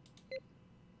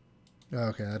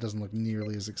 Okay, that doesn't look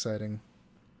nearly as exciting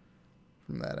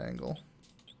from that angle.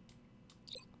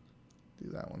 Do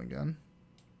that one again.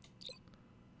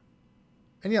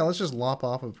 And yeah, let's just lop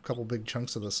off a couple big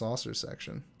chunks of the saucer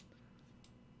section.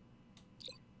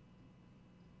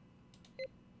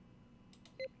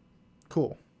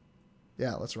 Cool.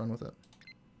 Yeah, let's run with it.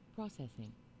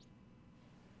 Processing.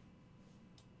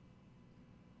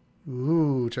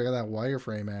 Ooh, check out that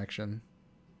wireframe action.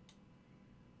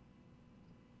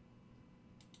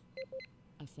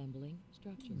 Assembling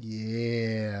structure.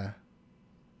 Yeah.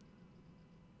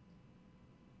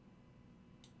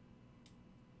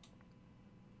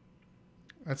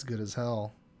 That's good as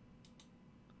hell.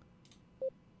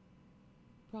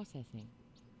 Processing.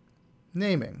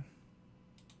 Naming.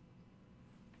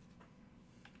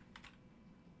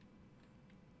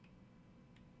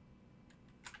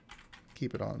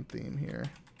 Keep it on theme here.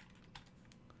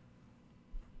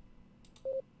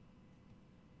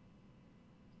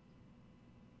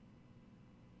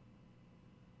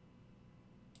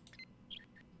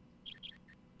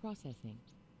 Processing.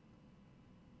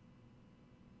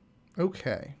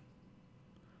 Okay.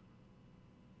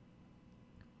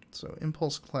 So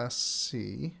Impulse Class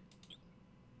C.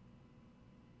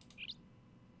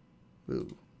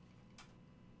 Ooh.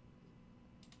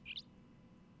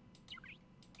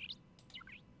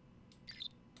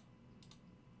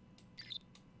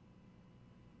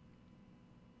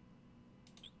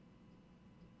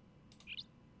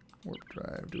 Warp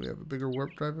drive. Do we have a bigger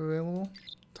warp drive available?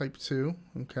 Type 2.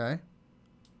 Okay.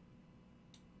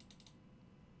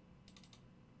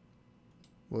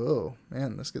 Whoa,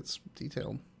 man, this gets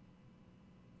detailed.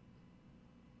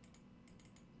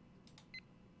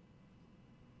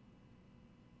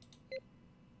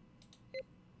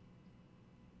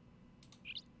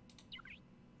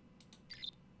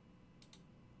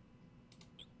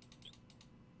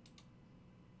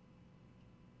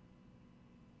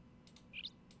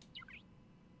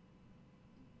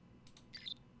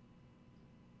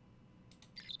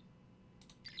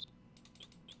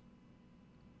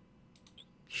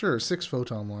 Sure, 6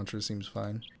 photon launchers seems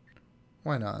fine.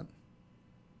 Why not?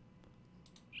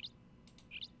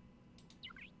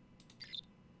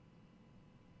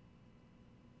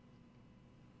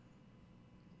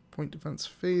 Point defense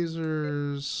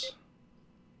phasers.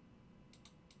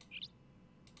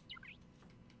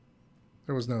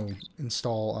 There was no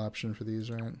install option for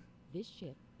these, right? This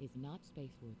ship is not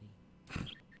spaceworthy.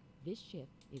 This ship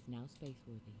is now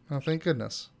spaceworthy. Oh, thank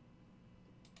goodness.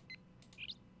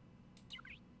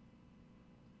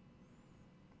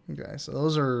 Okay, so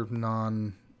those are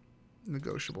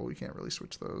non-negotiable. We can't really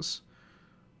switch those.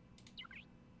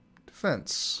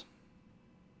 Defense.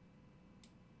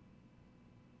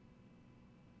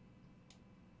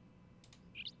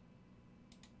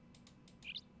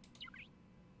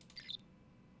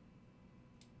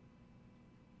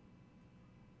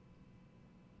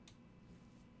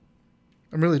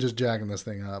 I'm really just jacking this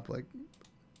thing up. Like,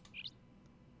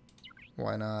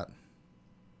 why not?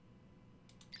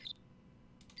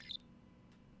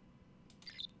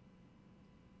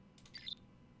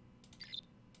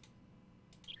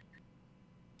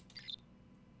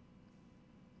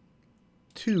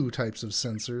 Two types of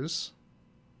sensors.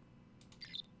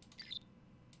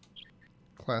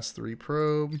 Class 3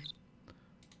 probe.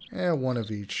 And one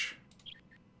of each.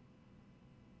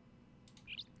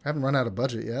 I haven't run out of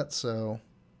budget yet, so...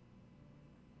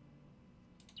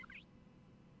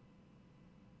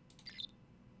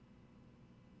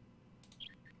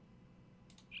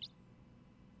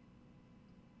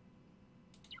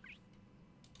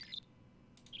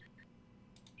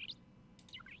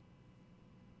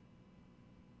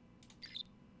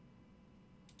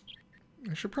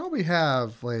 I should probably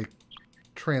have, like,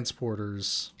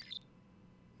 transporters.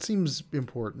 It seems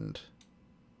important.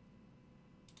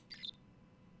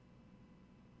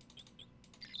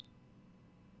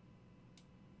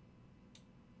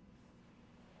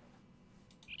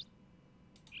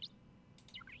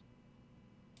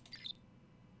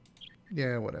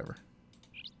 Yeah, whatever.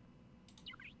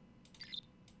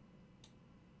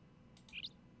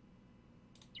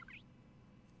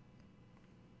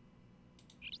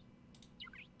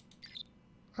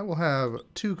 I will have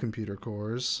 2 computer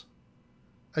cores.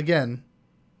 Again,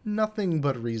 nothing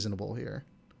but reasonable here.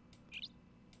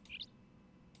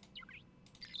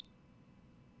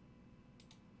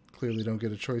 Clearly don't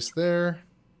get a choice there.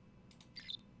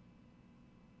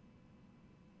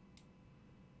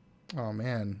 Oh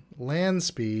man, land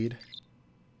speed.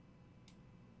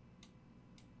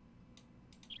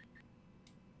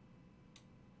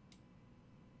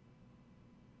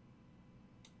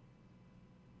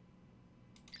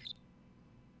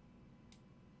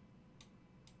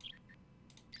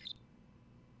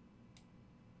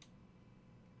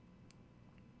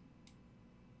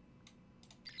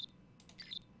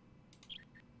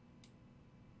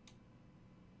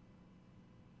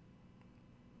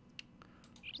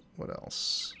 What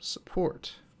else?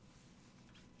 Support.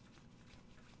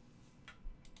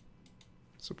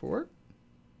 Support?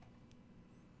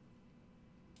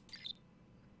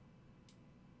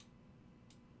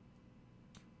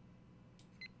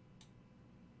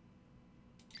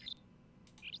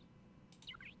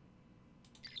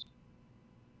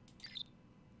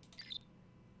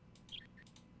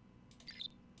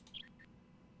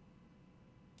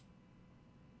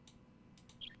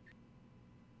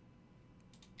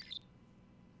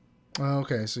 Oh,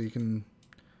 okay, so you can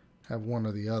have one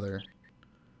or the other.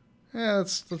 Yeah,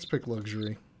 let's pick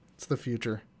luxury. It's the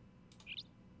future.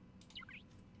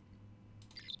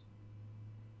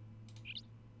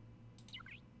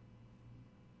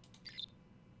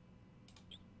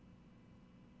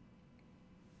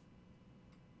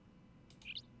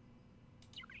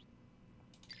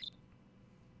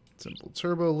 Simple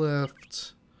turbo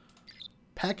lift.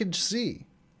 Package C.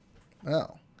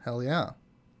 Well, hell yeah.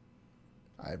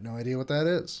 I have no idea what that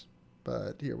is,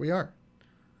 but here we are.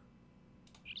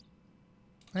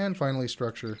 And finally,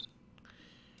 structure.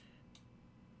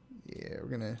 Yeah, we're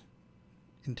gonna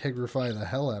integrify the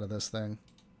hell out of this thing.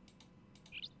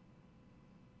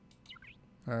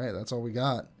 Alright, that's all we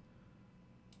got.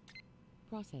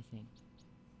 Processing.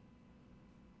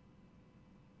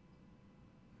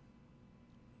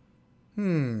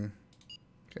 Okay.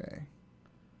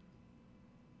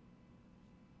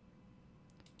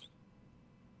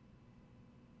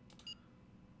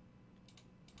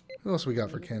 Who else we got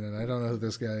for Canada? I don't know who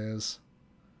this guy is.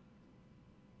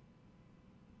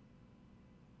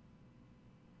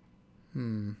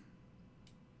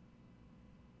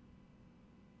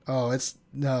 Oh, it's...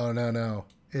 No, no, no.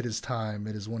 It is time.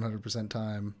 It is 100%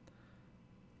 time.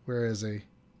 Where is he?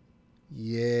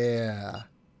 Yeah.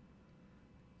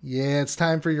 Yeah, it's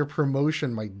time for your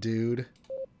promotion, my dude.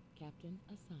 Captain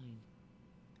assigned.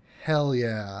 Hell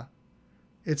yeah.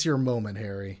 It's your moment,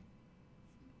 Harry.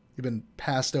 You've been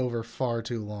passed over far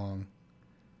too long.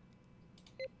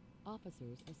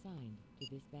 Officers assigned to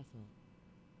this vessel.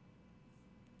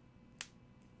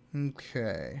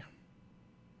 Okay.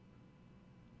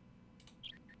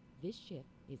 This ship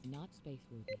is not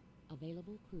spaceworthy.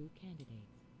 Available crew candidates.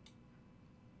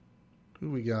 Who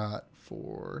we got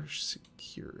for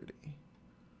security?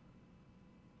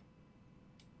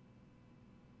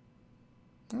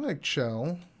 I like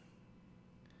Chell.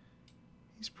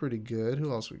 He's pretty good.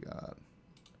 Who else we got?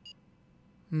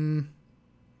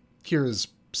 Kira's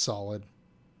solid.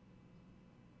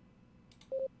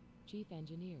 Chief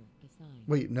engineer assigned.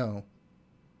 Wait, no.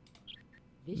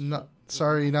 This No, ship is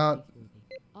sorry, not spaceworthy.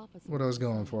 Officers what I was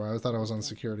going assigned for. I to thought I this was on vessel.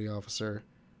 security officer.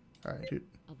 Alright,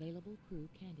 Available crew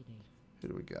candidates. who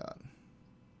do we got?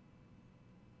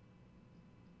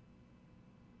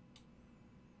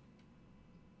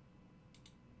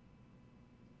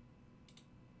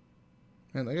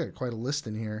 Man, they got quite a list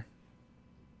in here.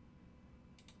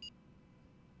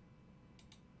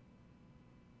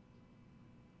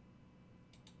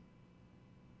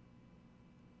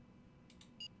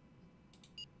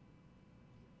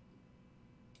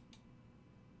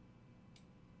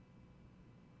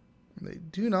 They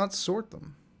do not sort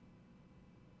them.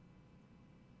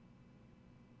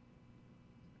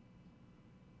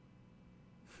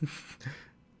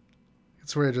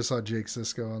 It's where I just saw Jake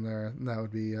Sisko on there, and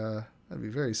that'd be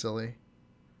very silly.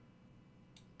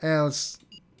 And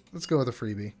let's go with a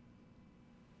freebie.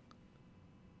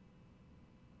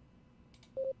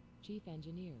 Chief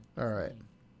engineer. All right. assigned.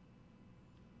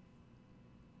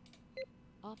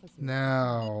 Officers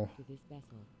Now assigned to this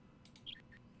vessel.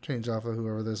 change off of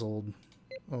whoever this old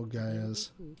guy Available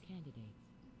is. crew candidates.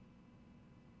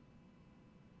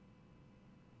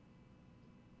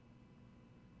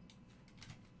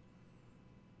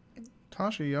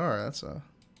 Tasha Yar, that's a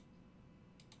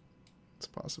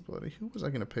possibility. Who was I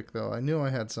gonna pick though? I knew I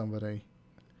had somebody.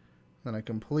 Then I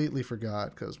completely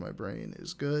forgot because my brain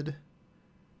is good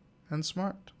and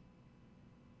smart.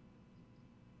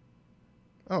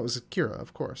 Oh, it was Kira,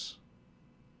 of course.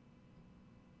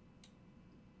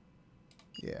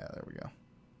 Yeah, there we go.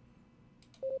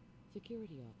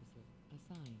 Security officer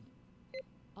assigned.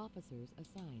 Officers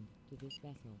assigned to this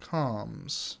vessel.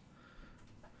 Comms.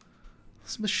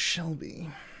 It's Miss Shelby.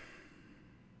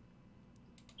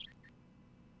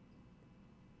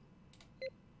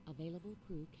 Available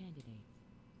crew candidates.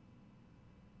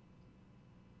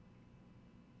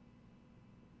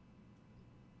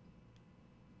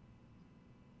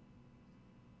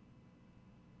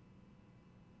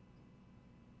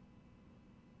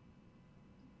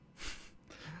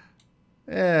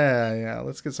 Yeah,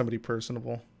 let's get somebody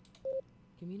personable.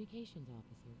 Communications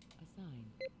officer assigned.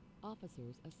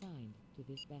 Officers assigned to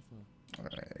this vessel.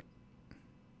 Alright.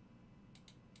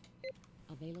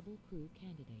 Available crew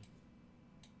candidates.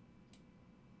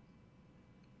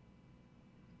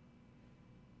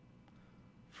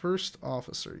 First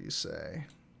officer, you say?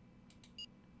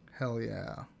 Hell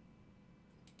yeah.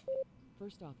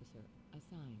 First officer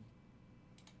assigned.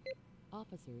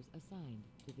 Officers assigned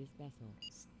to this vessel.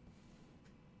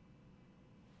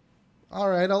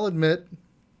 Alright, I'll admit.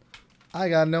 I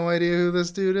got no idea who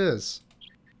this dude is.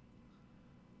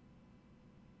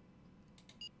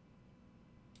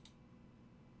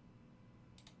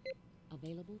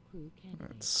 Available crew Alright,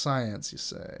 candidates. science, you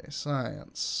say.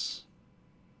 Science.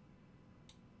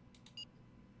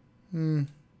 Hmm.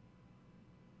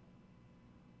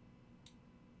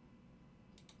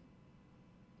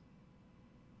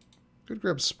 Could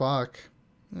grab Spock.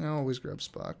 I always grab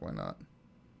Spock. Why not?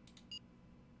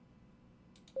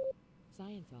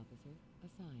 Science officer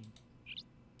assigned.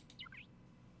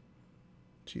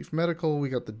 Chief Medical. We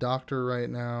got the doctor right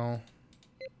now.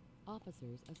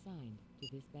 Officers assigned to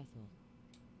this vessel.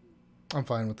 I'm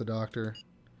fine with the doctor.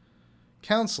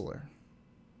 Counselor.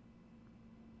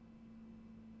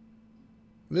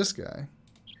 This guy.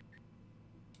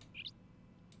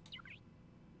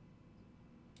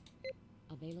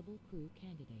 Available crew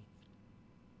candidates.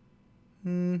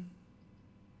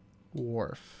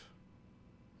 Worf.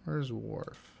 Where's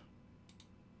Worf?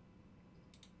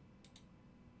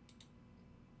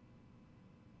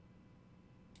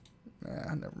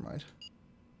 Nah, never mind.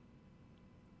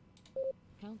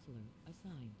 Counselor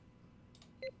assigned.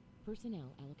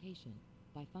 Personnel allocation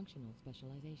by functional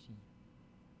specialization.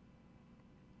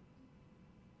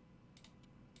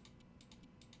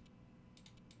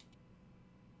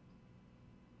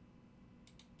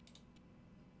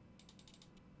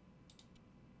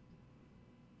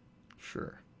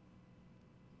 Sure.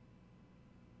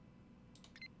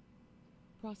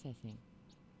 Processing.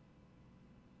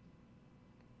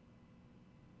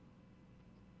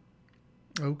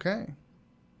 Okay.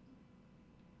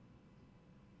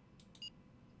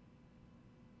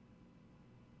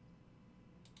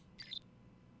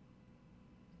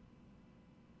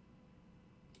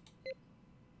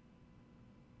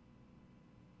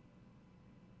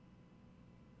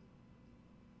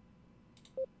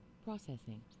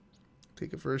 Processing.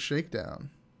 Take it for a shakedown.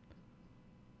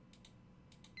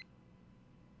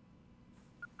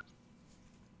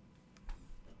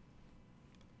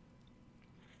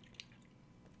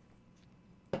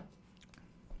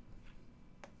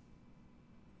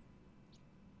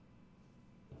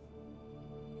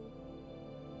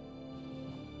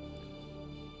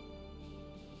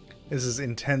 This is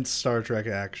intense Star Trek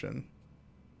action.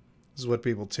 This is what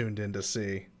people tuned in to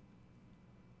see.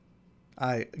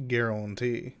 I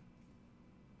guarantee.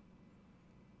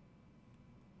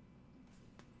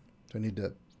 Do I need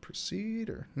to proceed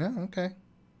or no? Okay.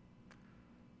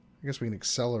 I guess we can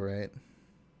accelerate.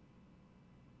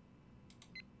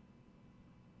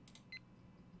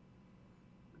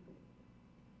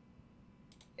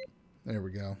 There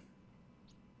we go.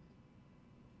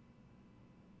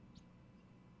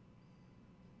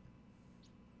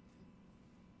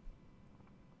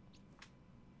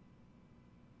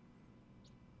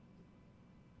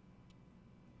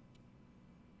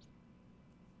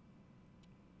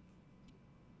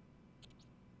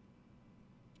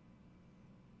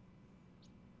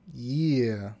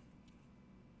 Yeah.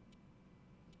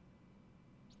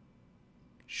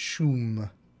 Shoom.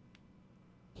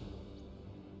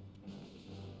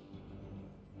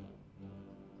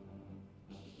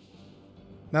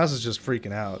 Mouse is just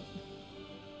freaking out.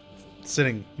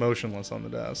 Sitting motionless on the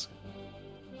desk.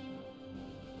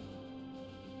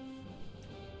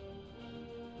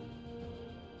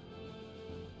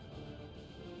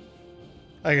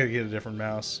 I gotta get a different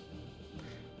mouse.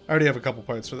 I already have a couple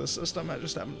parts for this system. I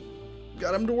just haven't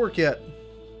got them to work yet.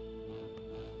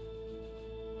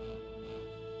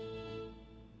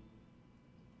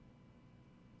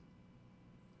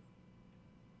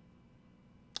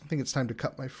 I think it's time to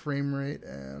cut my frame rate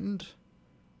and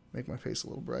make my face a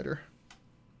little brighter.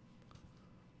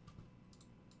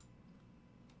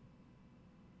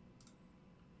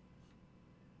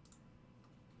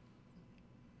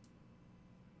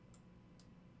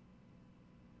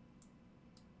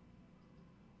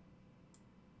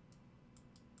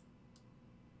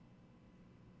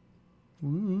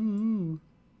 Ooh.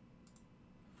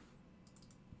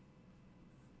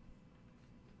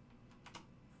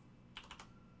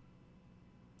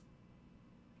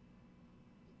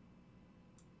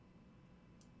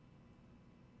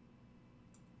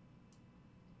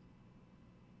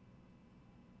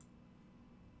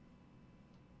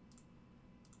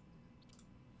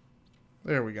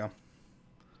 There we go.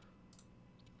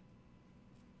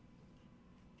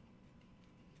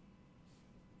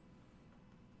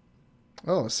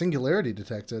 Oh, a singularity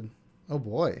detected. Oh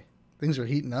boy. Things are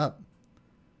heating up.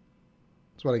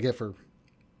 That's what I get for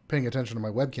paying attention to my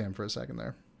webcam for a second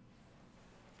there.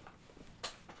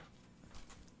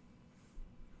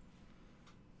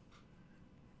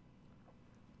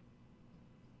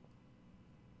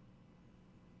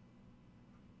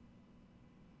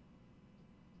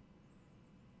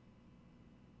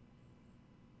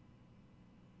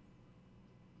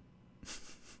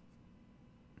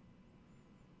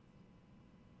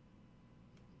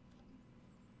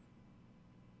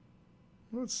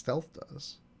 What stealth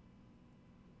does.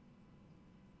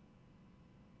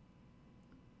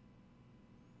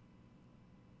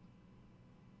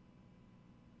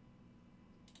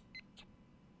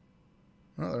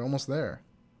 Oh, they're almost there.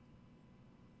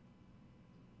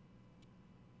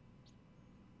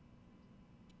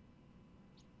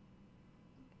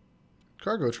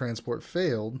 Cargo transport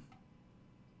failed.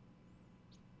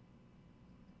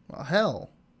 Well,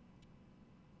 hell.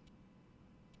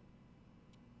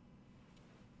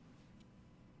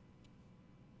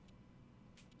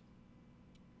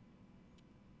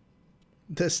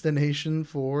 Destination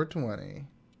 420.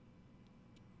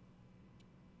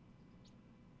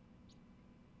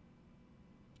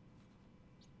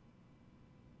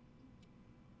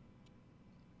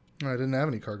 Oh, I didn't have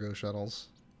any cargo shuttles.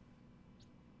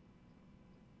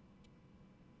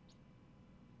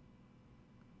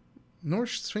 Nor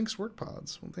Sphinx work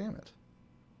pods. Well, damn it.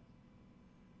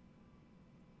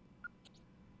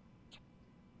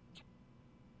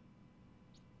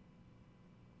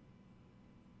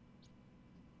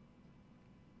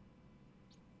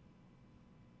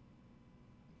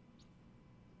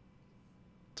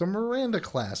 It's a Miranda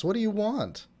class. What do you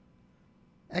want?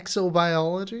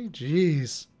 Exobiology?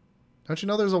 Jeez. Don't you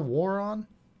know there's a war on?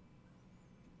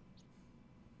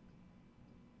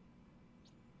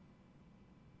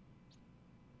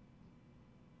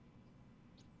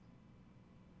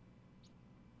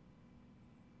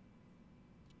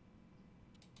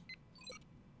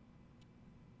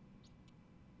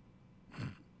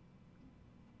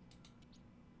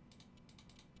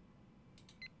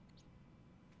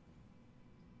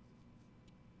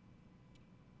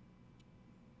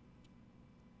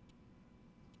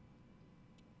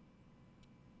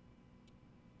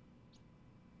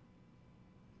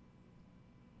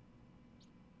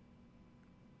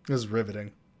 This is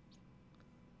riveting.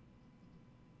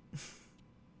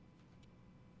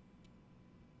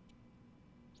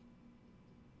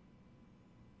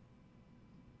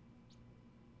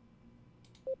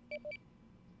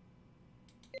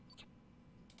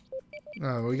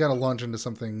 Oh, we gotta launch into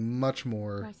something much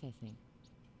more, Processing.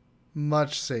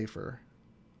 much safer.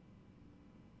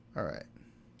 Alright.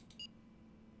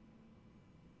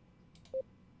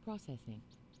 Processing.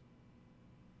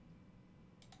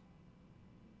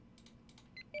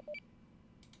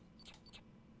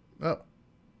 Oh.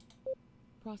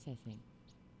 Processing.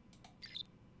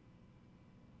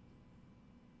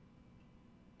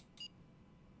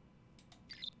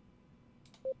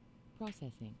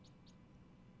 Processing.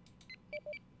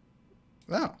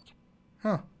 Oh.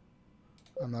 Huh.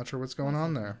 I'm not sure what's going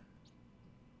on there.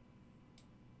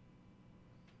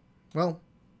 Well,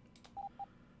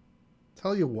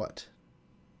 tell you what.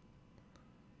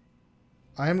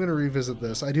 I am going to revisit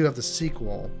this. I do have the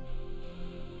sequel.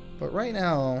 But right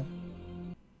now,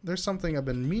 there's something I've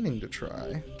been meaning to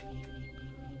try.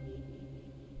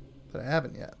 But I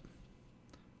haven't yet.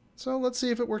 So let's see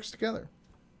if it works together.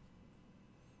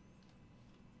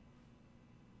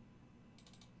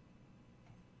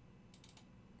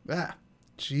 Ah,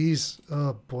 jeez.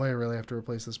 Oh boy, I really have to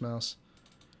replace this mouse.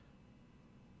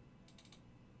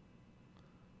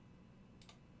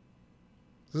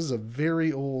 This is a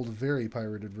very old, very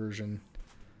pirated version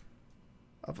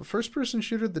of a first-person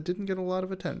shooter that didn't get a lot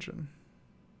of attention.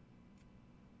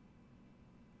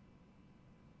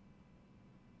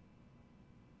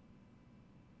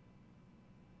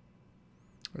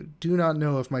 I do not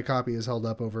know if my copy is held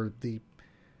up over the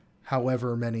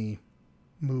however many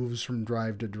moves from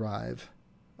drive to drive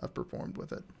I've performed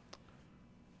with it.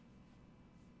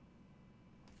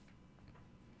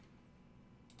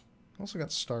 Also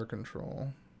got Star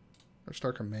Control. Or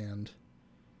Star Command.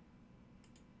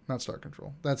 Not Star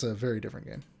Control. That's a very different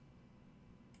game.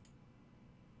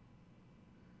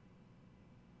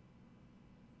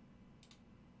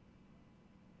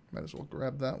 Might as well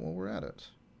grab that while we're at it.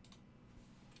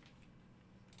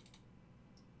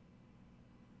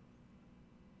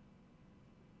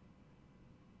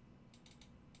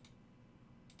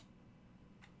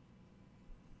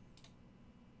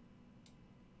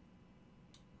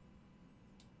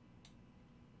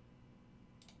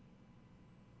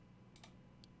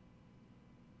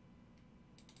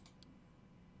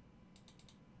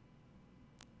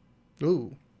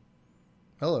 Ooh.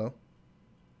 Hello.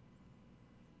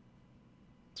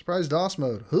 Surprise DOS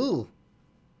mode. Ooh.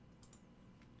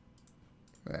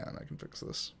 Man, I can fix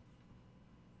this.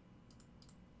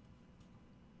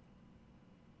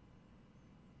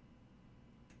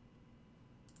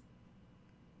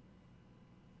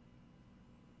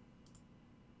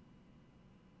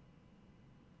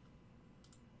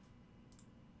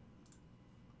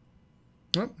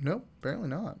 Nope, nope, apparently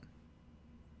not.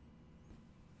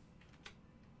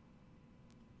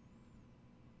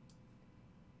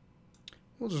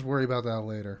 We'll just worry about that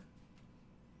later.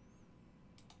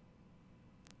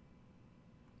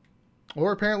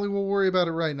 Or apparently we'll worry about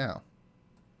it right now.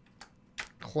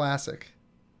 Classic.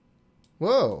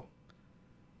 Whoa.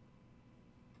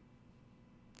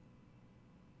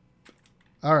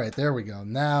 All right, there we go.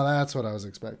 Now that's what I was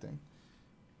expecting.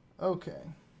 Okay.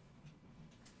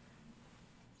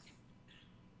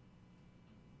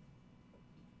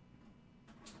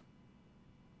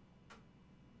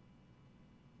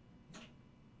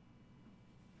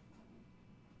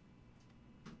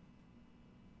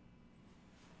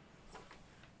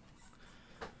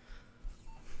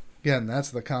 Again, that's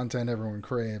the content everyone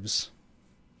craves.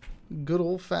 Good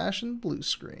old-fashioned blue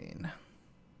screen.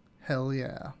 Hell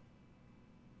yeah.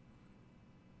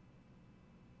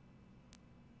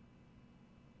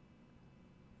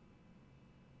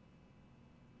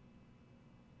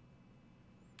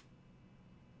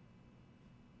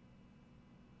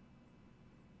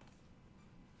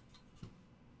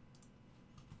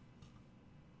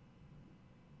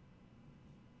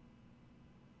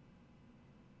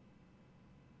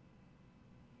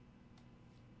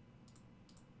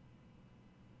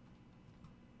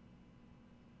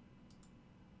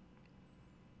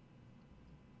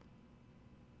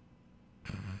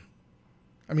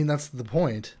 I mean, that's the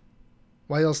point.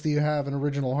 Why else do you have an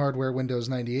original hardware Windows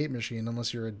 98 machine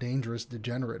unless you're a dangerous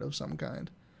degenerate of some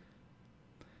kind?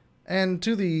 And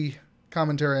to the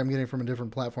commentary I'm getting from a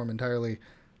different platform entirely,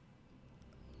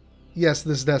 yes,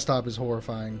 this desktop is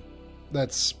horrifying.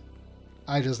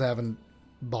 I just haven't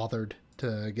bothered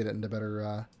to get it into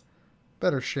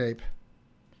better shape.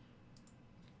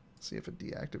 See if it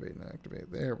deactivate and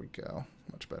activate. There we go.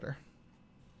 Much better.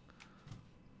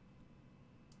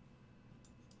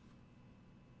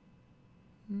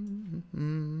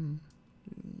 Yoink.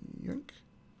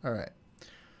 All right.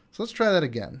 So let's try that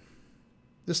again.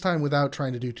 This time without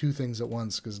trying to do two things at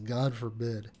once, because God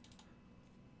forbid.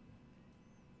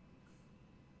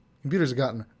 Computers have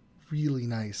gotten really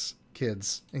nice,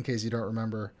 kids, in case you don't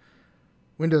remember.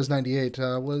 Windows 98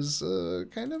 was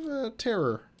kind of a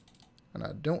terror, and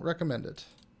I don't recommend it.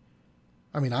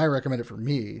 I mean, I recommend it for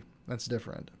me. That's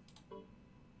different.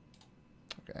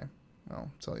 Okay. Well,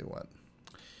 I'll tell you what.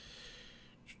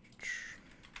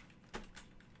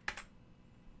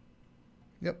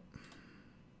 Yep.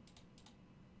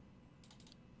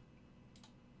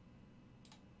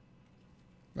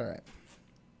 All right.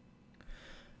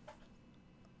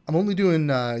 I'm only doing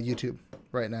YouTube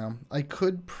right now. I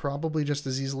could probably just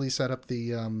as easily set up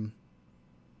the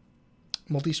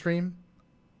multi-stream.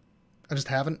 I just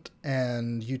haven't,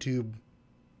 and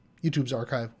YouTube's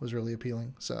archive was really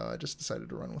appealing, so I just decided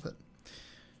to run with it.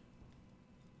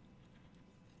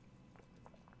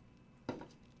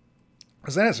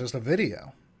 Because then it's just a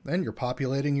video. Then you're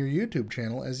populating your YouTube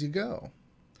channel as you go.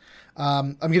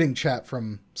 I'm getting chat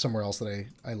from somewhere else that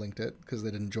I linked it because they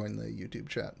didn't join the YouTube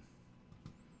chat.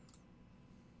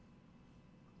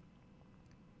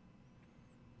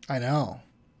 I know.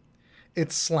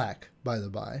 It's Slack, by the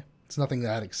by. It's nothing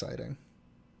that exciting.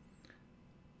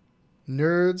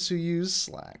 Nerds who use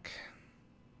Slack.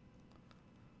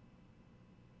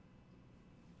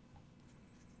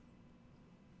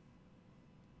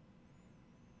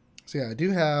 So yeah, I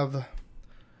do have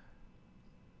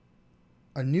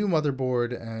a new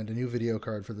motherboard and a new video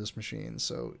card for this machine,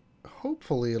 so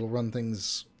hopefully it'll run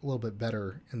things a little bit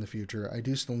better in the future. I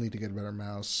do still need to get a better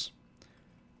mouse.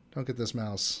 Don't get this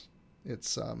mouse.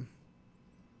 It's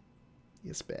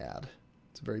bad.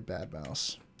 It's a very bad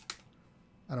mouse.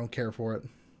 I don't care for it.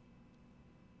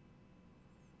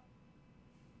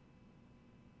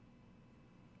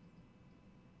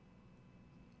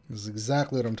 This is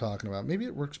exactly what I'm talking about. Maybe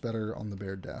it works better on the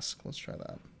bare desk. Let's try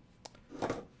that.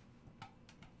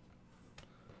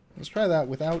 Let's try that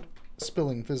without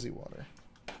spilling fizzy water,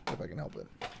 if I can help it.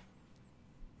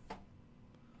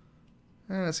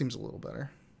 That seems a little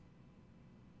better.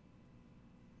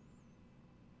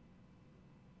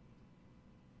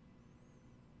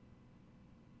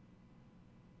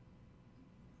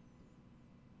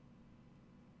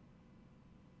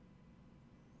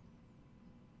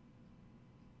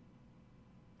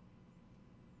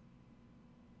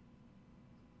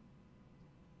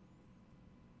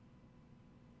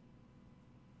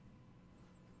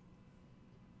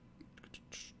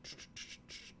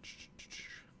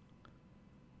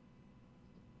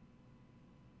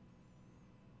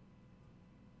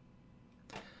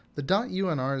 The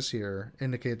 .UNRs here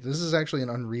indicate this is actually an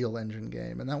Unreal Engine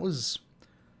game, and that was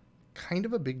kind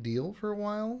of a big deal for a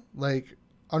while. Like,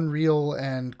 Unreal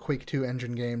and Quake 2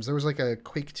 engine games. There was like a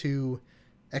Quake 2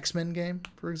 X-Men game,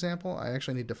 for example. I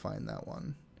actually need to find that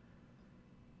one.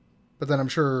 But then I'm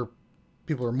sure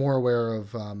people are more aware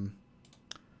of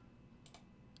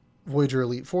Voyager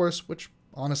Elite Force, which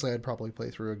honestly I'd probably play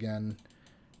through again,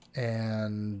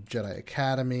 and Jedi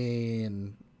Academy,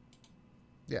 and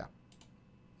yeah,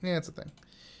 it's a thing.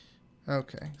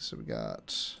 Okay, so we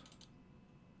got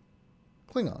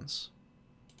Klingons.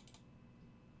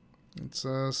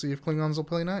 Let's see if Klingons will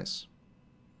play nice.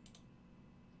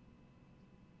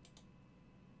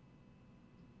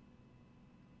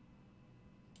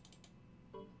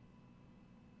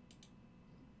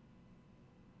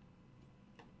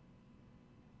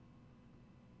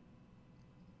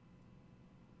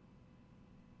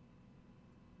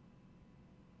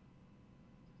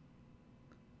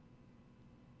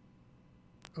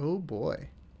 Oh boy.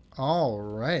 All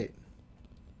right.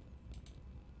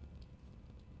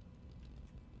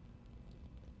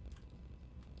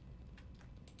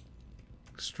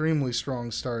 Extremely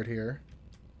strong start here.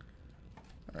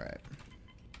 All right.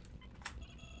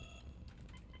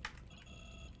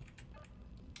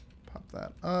 Pop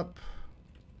that up.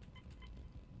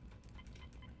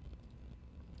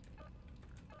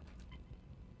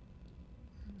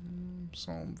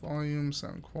 Sound volume,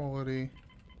 sound quality.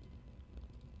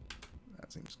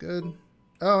 That seems good.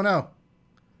 Oh no.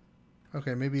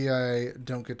 Okay, maybe I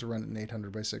don't get to run it in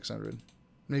 800 by 600.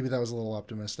 Maybe that was a little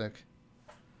optimistic.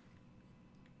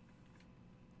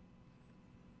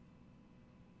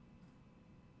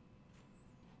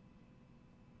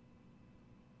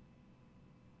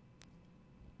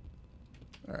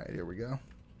 All right, here we go.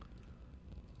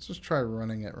 Let's just try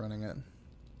running it.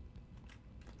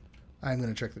 I'm going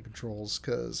to check the controls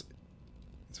because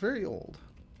it's very old.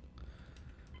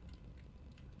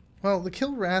 Well, the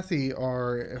Kilrathi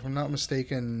are, if I'm not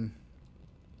mistaken,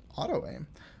 auto-aim.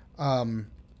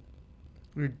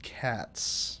 Weird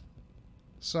cats.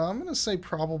 So I'm going to say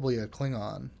probably a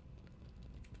Klingon.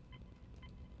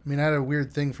 I mean, I had a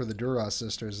weird thing for the Duras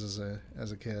sisters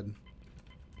as a kid.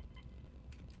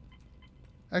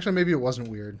 Actually, maybe it wasn't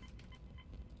weird.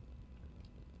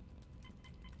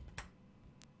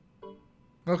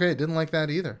 Okay, didn't like that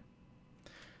either.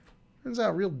 Turns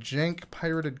out real jank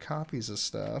pirated copies of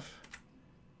stuff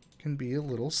can be a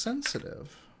little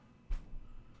sensitive.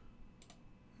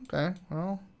 Okay,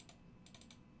 well.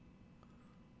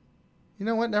 You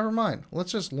know what? Never mind.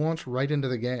 Let's just launch right into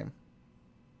the game.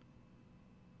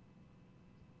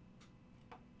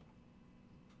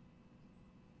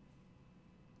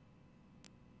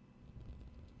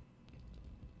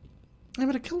 Yeah,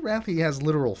 but a Kilrathi has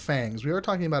literal fangs. We are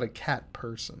talking about a cat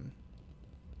person.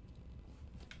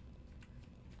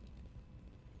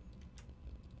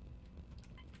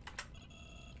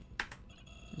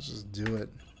 Let's just do it.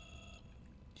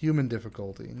 Human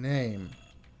difficulty. Name.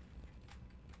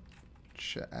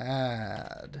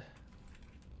 Chad.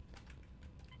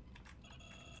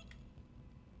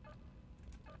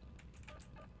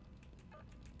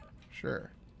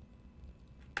 Sure.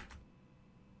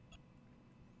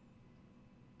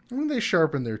 When they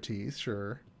sharpen their teeth,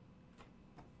 sure.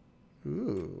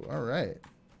 Ooh, alright.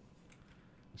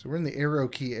 So we're in the arrow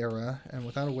key era, and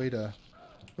without a way to...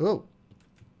 Oh!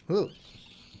 Ooh!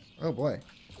 Oh boy.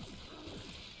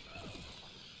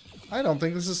 I don't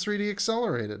think this is 3D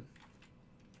accelerated.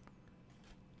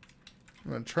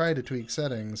 I'm going to try to tweak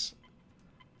settings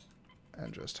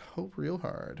and just hope real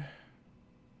hard.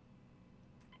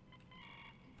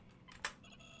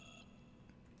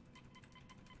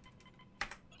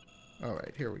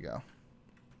 Alright, here we go.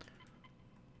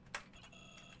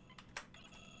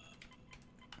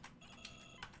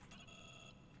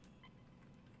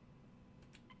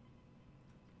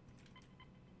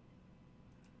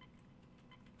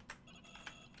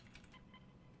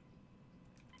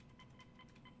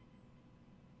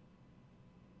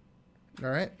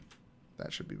 Alright,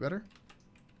 that should be better.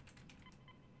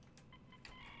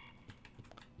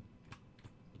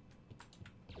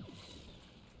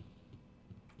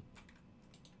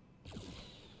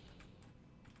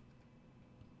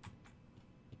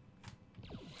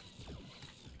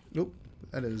 Nope,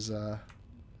 that is not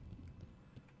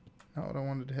what I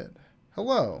wanted to hit.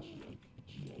 Hello.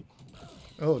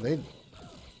 Oh, they...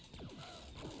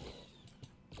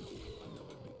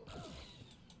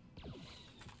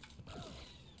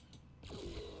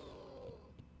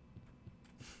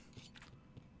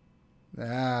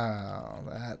 Now,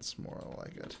 that's more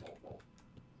like it.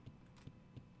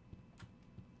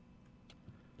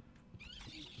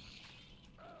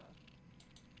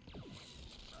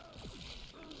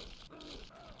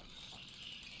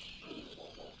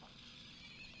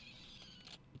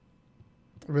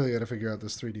 I really got to figure out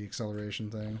this 3D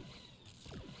acceleration thing.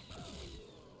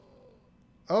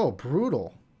 Oh,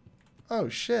 brutal. Oh,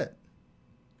 shit.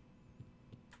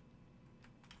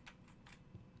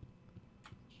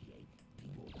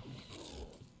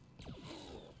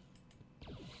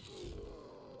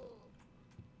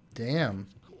 damn.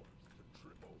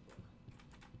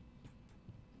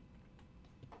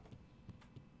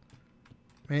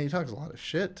 Man, he talks a lot of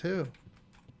shit, too.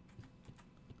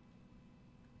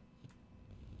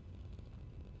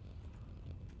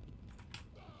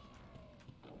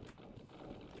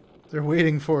 They're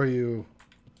waiting for you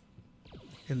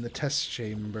in the test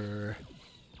chamber.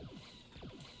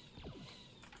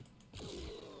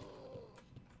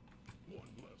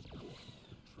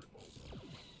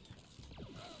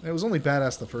 It was only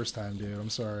badass the first time, dude. I'm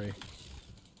sorry.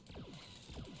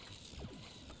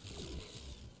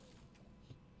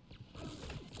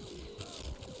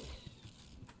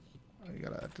 Oh, you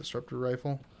got a disruptor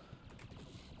rifle.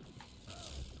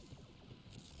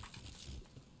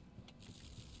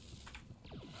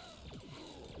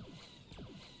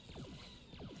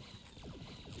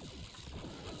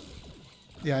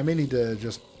 Yeah, I may need to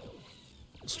just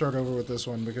start over with this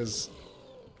one because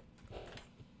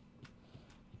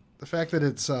the fact that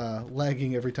it's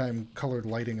lagging every time colored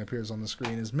lighting appears on the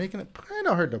screen is making it kind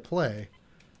of hard to play.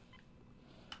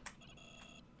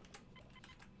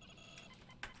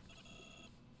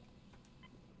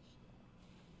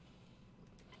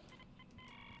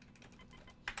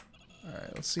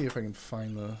 Alright, let's see if I can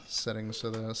find the settings to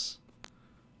this.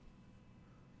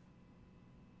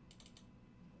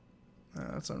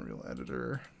 That's Unreal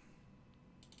Editor.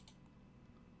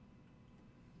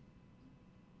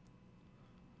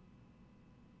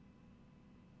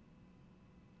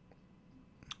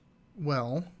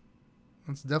 Well,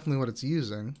 that's definitely what it's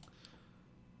using.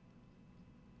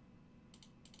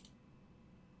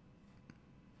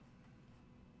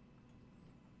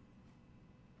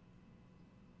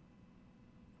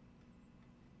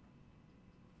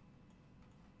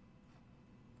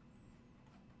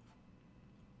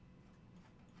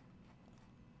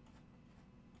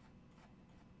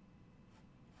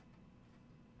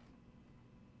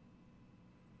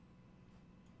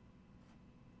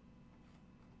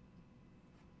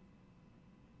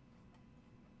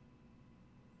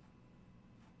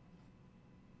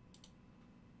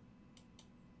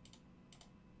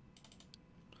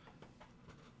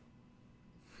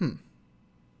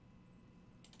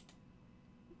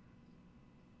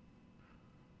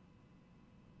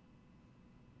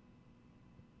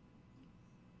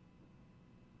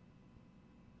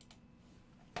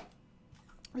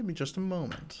 Give me just a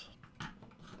moment.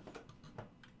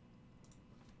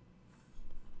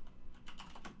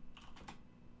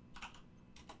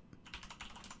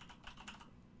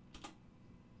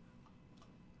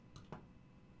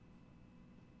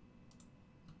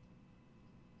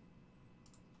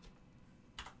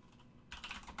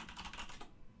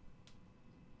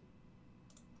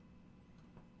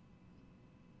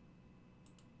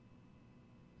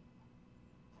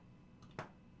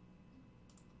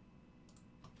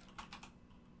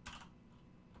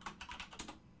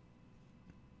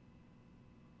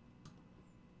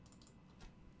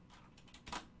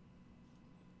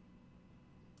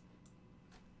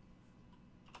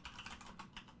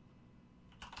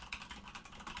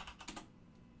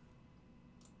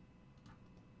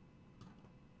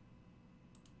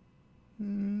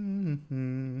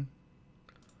 Mm-hmm.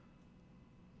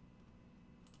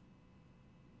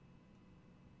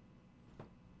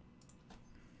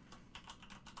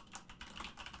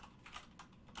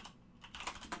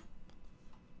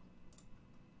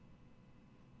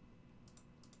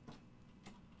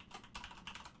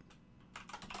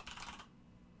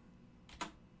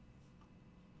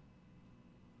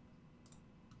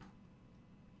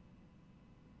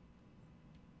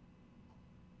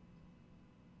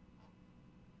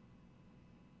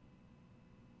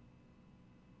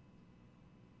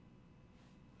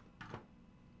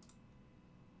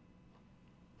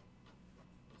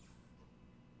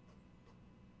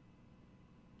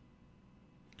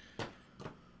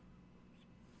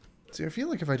 See, I feel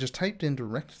like if I just typed in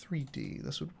Direct 3D,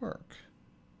 this would work.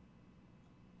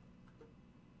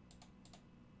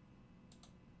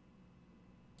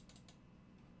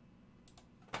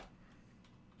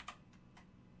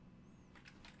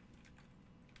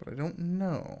 But I don't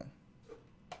know.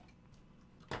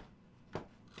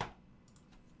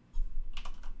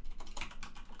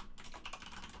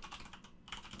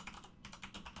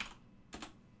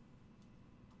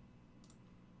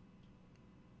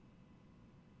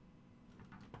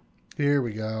 Here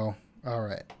we go. All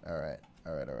right.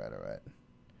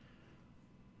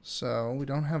 So, we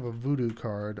don't have a voodoo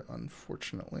card,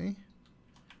 unfortunately.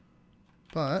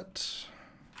 But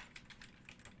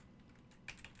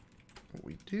what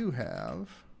we do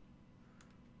have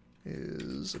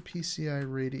is a PCI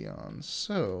Radeon.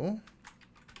 So,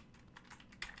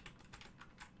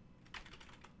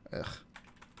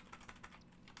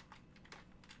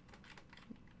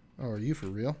 Oh, are you for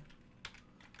real?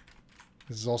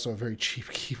 This is also a very cheap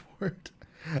keyboard.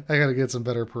 I gotta get some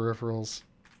better peripherals.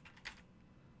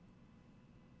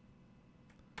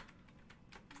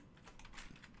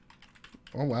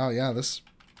 Oh, wow, yeah, this...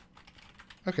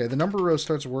 Okay, the number row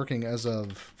starts working as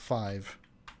of 5.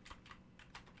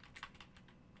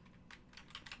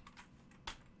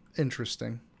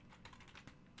 Interesting.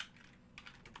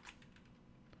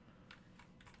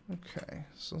 Okay,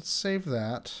 so let's save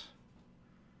that.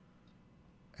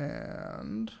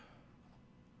 And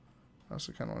I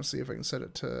also kind of want to see if I can set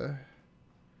it to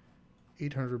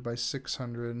 800 by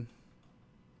 600.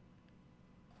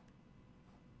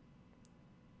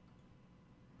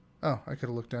 Oh, I could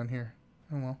have looked down here.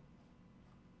 Oh well.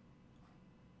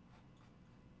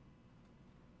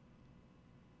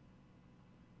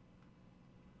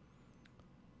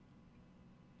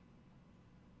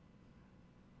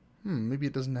 Maybe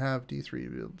it doesn't have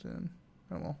D3 built in.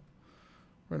 Oh well.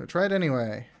 We're going to try it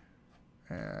anyway.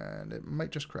 And it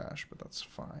might just crash, but that's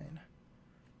fine.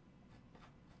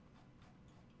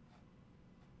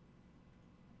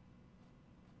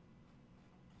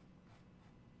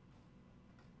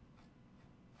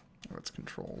 Oh, it's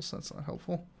controls. That's not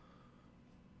helpful.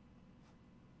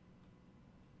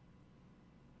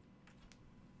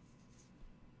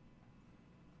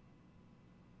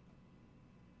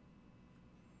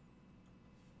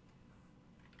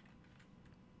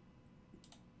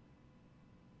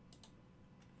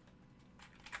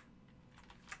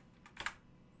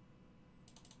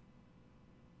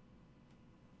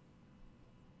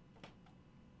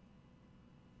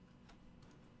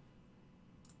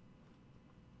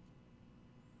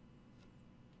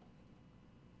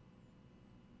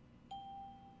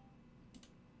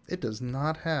 It does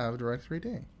not have Direct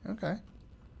 3D. Okay.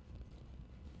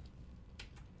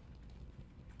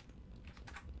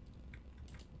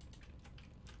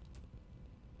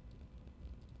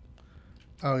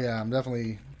 Oh yeah, I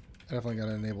definitely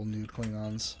gotta enable nude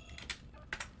Klingons.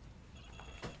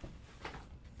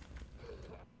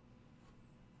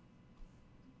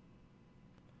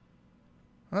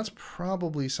 That's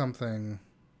probably something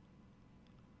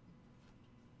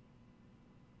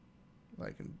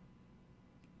I can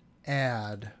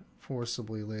add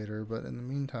forcibly later, but in the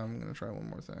meantime, I'm going to try one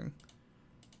more thing.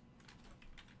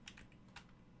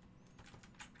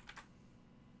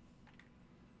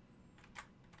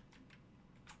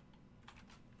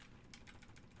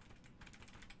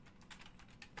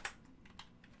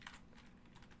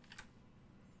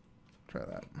 Try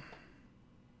that.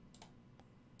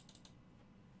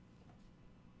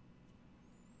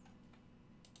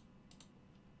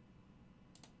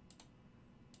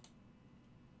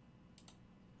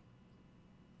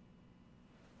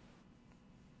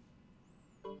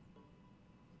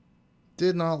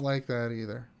 Did not like that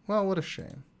either. Well, what a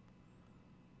shame.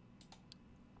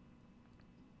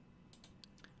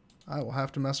 I will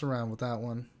have to mess around with that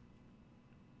one.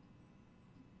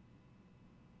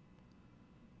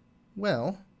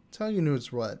 Well, tell you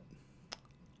nudes what.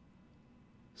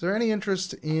 Is there any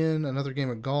interest in another game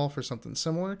of golf or something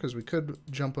similar? Because we could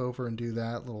jump over and do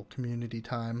that little community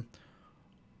time.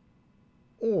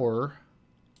 Or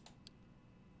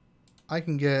I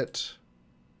can get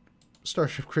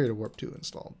Starship Creator Warp 2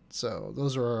 installed. So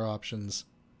those are our options.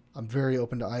 I'm very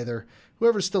open to either.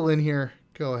 Whoever's still in here,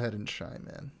 go ahead and chime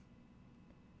in.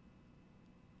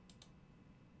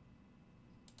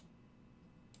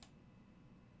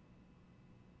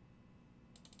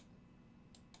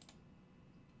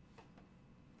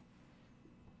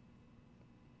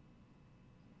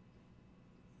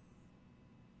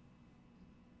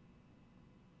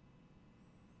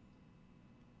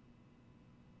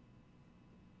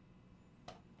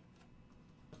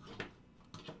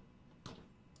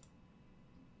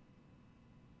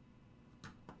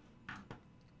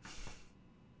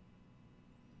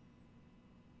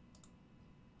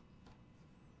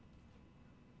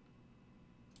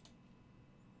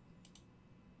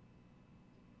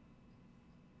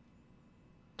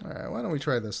 Alright, why don't we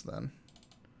try this then?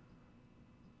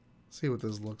 See what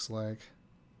this looks like.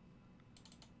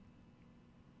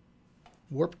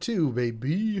 Warp 2,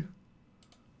 baby!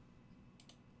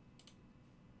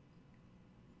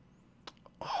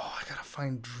 Oh, I gotta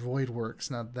find DroidWorks.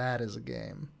 Now that is a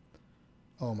game.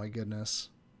 Oh my goodness.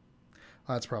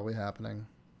 That's probably happening.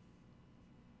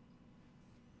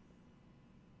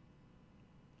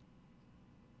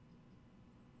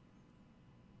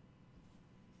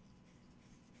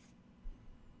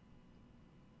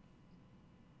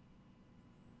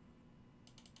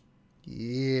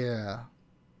 Yeah.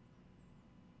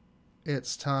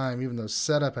 It's time, even though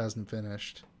setup hasn't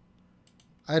finished.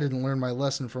 I didn't learn my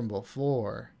lesson from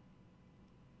before.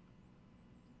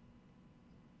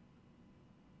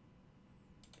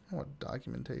 I want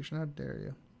documentation. How dare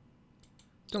you?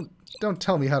 Don't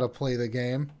tell me how to play the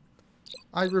game.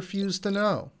 I refuse to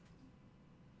know.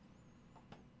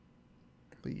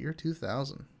 The year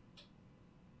 2000.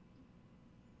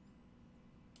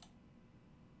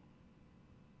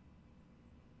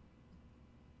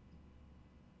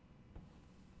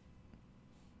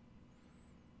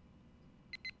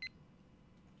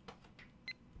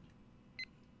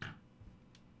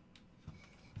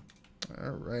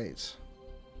 All right.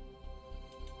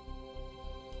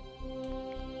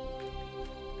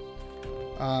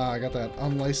 Ah, I got that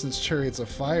unlicensed Chariots of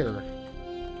Fire.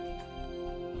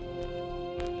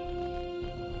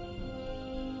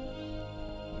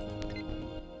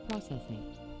 Processing.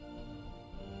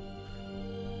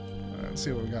 Let's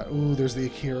see what we got. Ooh, there's the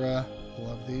Akira.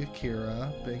 Love the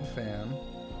Akira. Big fan.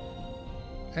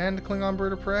 And Klingon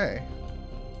Bird of Prey.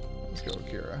 Let's go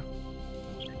Akira.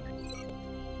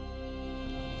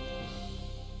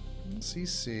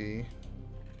 CC.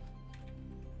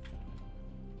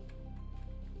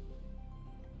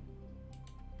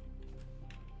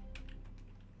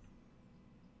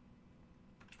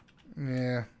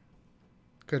 Yeah.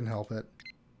 Couldn't help it.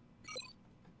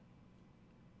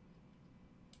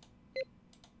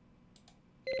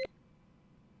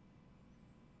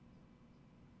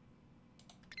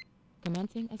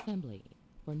 Commencing assembly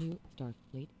for new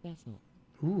Starfleet vessel.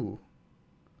 Ooh.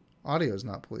 Audio's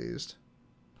not pleased.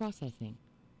 Processing.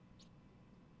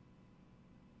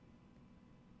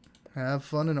 Have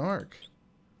fun in Arc.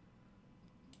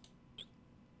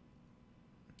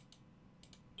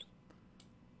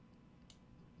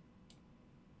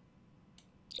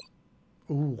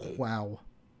 Ooh, wow.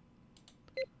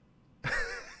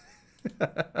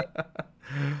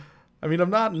 I mean, I'm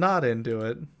not into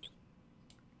it.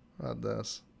 How about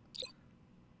this?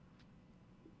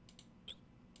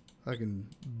 Fucking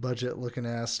budget looking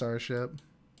ass starship.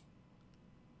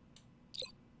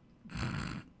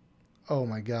 Oh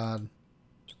my god.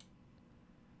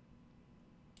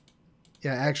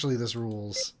 Yeah, actually this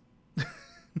rules.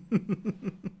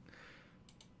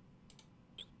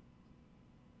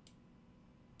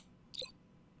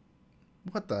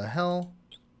 What the hell?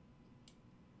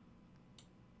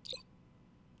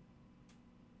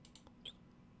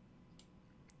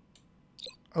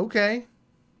 Okay.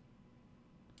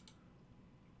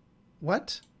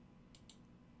 What?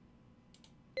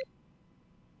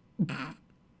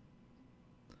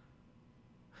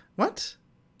 What?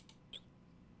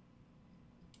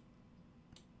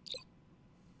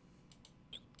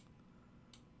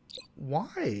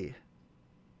 Why?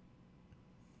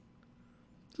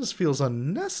 This feels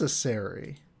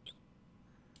unnecessary.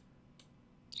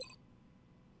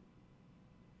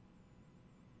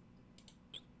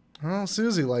 Well,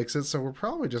 Susie likes it, so we're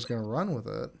probably just gonna run with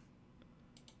it.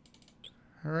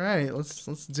 All right,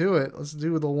 let's do it. Let's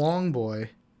do the long boy.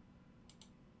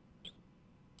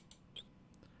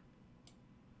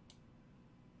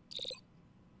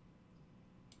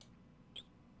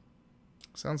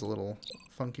 Sounds a little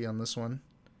funky on this one.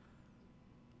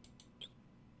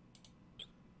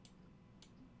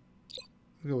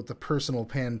 We'll go with the personal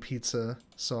pan pizza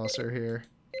saucer here.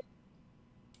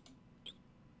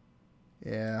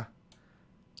 Yeah.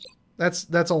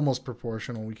 That's almost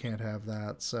proportional. We can't have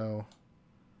that, so.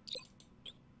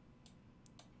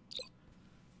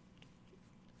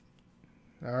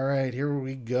 All right, here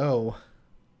we go.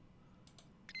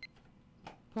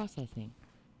 Processing.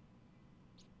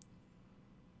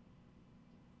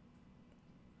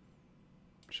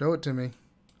 Show it to me.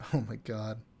 Oh my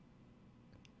god.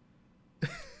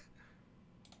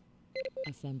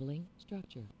 Assembling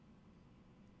structure.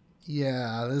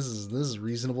 Yeah, this is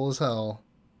reasonable as hell.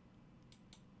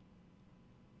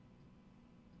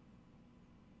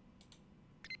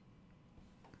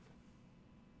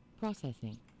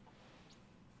 Processing.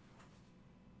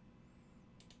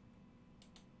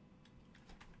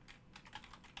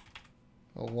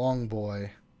 A long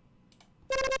boy.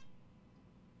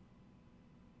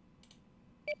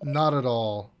 Not at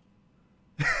all.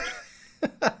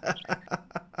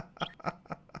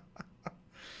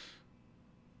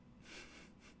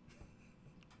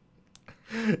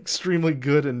 Extremely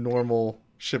good and normal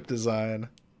ship design.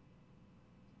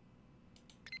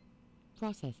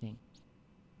 Processing.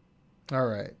 All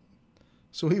right.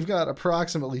 So we've got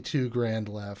approximately $2,000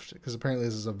 left, because apparently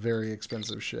this is a very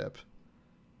expensive ship.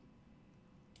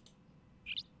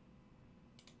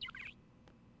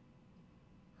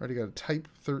 Already got a Type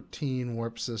 13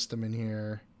 warp system in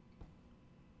here.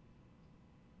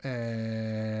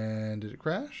 And did it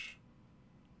crash?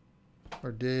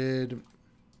 Or did...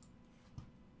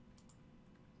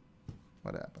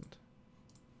 What happened?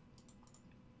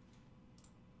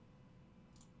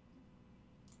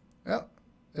 Oh,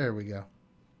 there we go.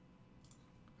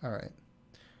 All right.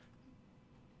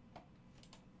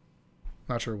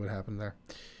 Not sure what happened there.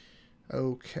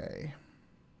 Okay.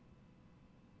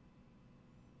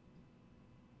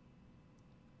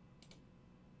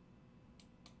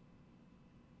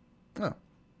 Oh.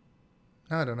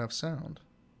 Now I don't have sound.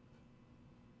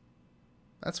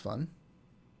 That's fun.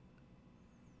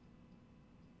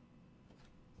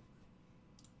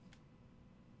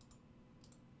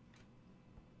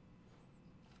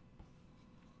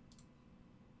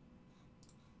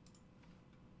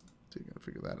 So you gotta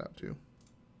figure that out too.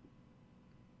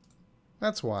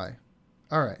 That's why.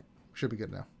 Alright. Should be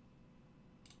good now.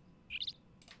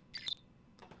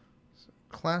 So,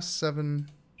 class 7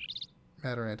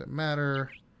 matter antimatter.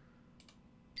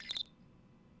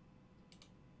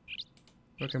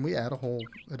 Oh, can we add a whole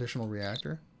additional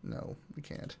reactor? No, we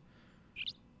can't.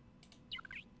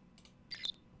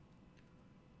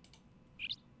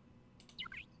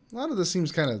 A lot of this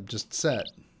seems kind of just set.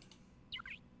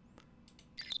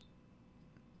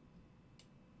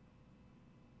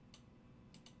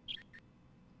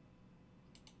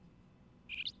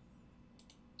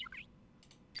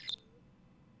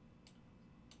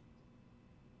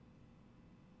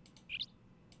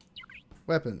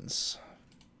 Weapons.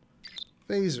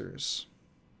 Phasers.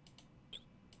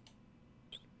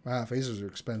 Wow, phasers are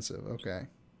expensive. Okay.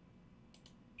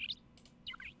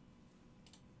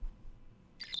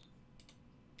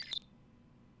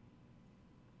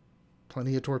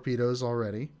 Plenty of torpedoes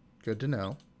already. Good to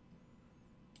know.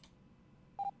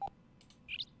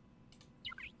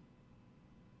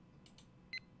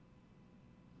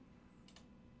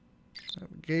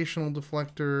 Navigational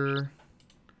deflector.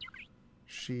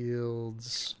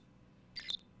 Shields.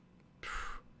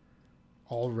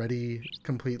 Already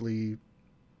completely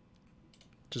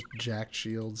just jacked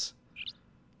shields.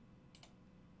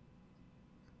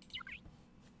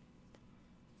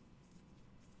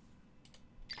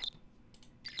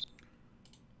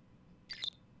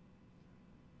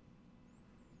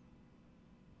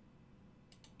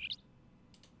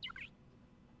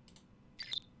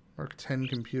 Mark 10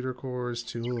 computer cores,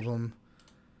 2 of them.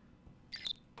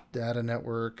 Data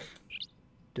network.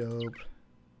 Dope.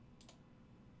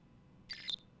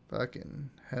 Fucking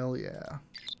hell yeah.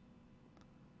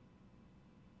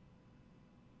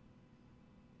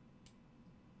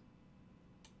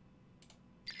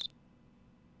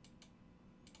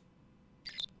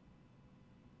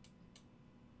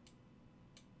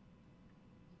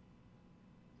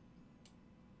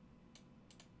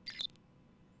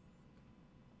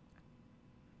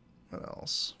 What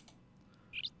else?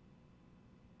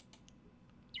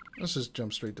 Let's just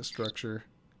jump straight to structure.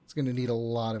 It's going to need a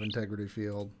lot of integrity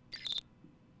field.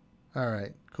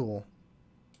 Alright, cool.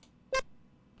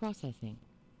 Processing.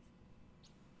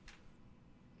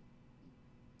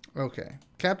 Okay.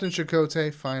 Captain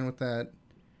Chakotay, fine with that.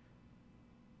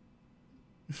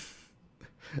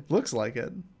 Looks like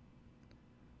it.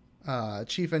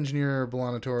 Chief Engineer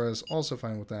Bolana Torres, also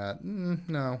fine with that.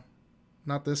 No.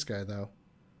 Not this guy, though.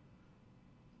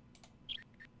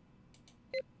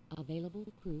 Available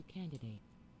crew candidate.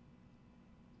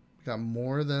 We got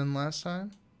more than last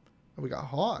time? Oh, we got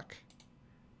Hawk.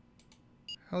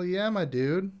 Hell yeah, my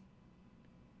dude.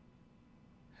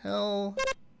 Hell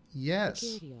yes.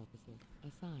 Security officer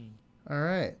assigned.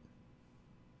 Alright.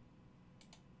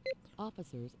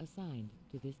 Officers assigned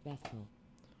to this vessel.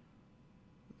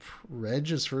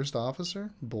 Reg is first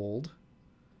officer? Bold.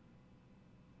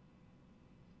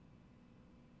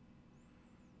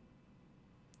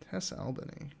 Tess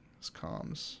Albany is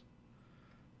comms.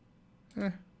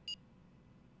 Alright.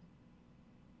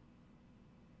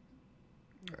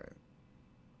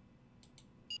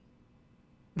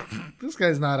 This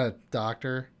guy's not a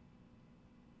doctor.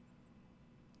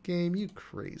 Game, you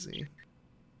crazy.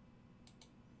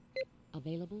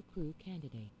 Available crew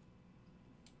candidate.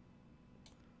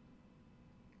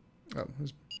 Oh,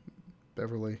 who's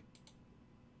Beverly?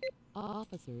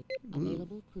 Officers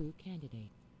available crew candidate.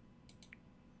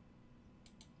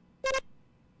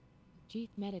 Chief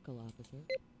medical officer.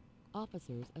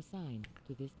 Officers assigned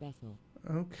to this vessel.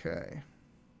 Okay.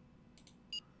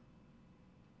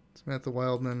 Samantha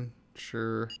Wildman,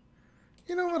 sure.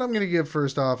 You know what? I'm going to give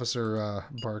First Officer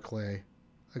Barclay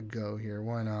a go here.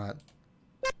 Why not?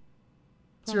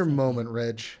 It's your moment,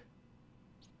 Reg.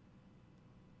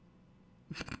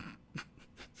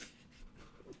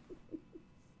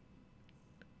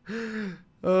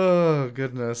 Oh,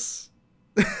 goodness.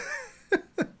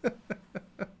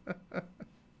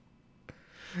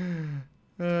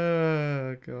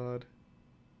 Oh, God.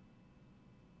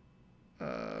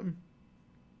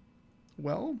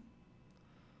 Well,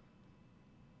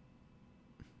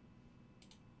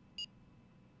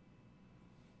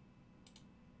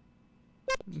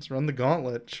 Let's run the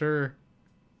gauntlet, sure.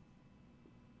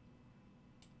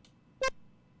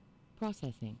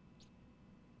 Processing.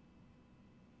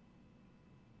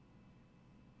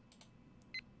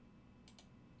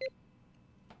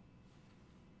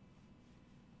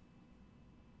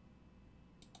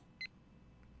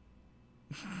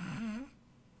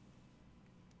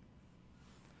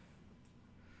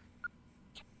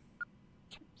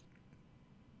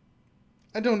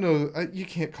 I don't know. You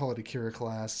can't call it a Kira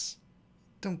class.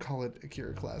 Don't call it a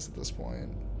Kira class at this point.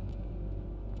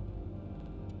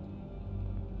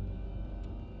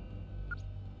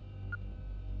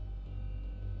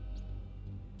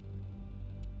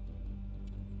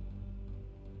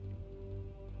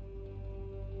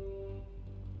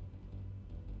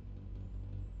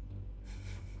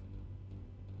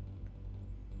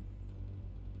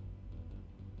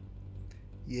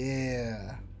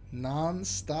 Yeah.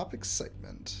 Non-stop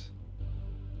excitement.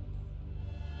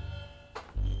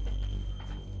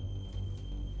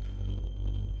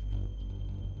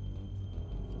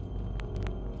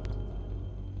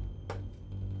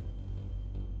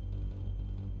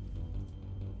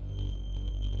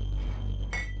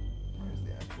 Where's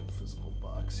the actual physical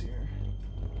box here?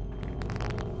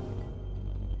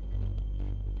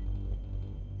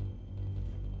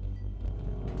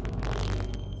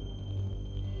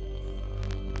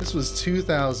 This was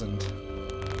 2000. I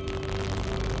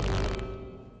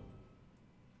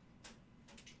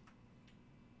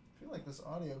feel like this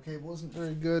audio cable isn't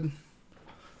very good.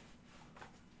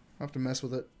 I'll have to mess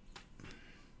with it.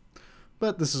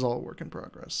 But this is all a work in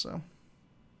progress, so.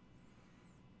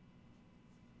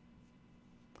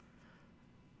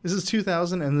 This is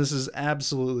 2000, and this is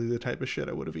absolutely the type of shit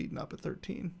I would have eaten up at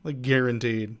 13. Like,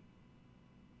 guaranteed.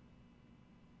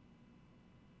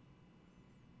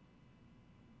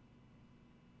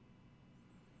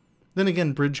 Then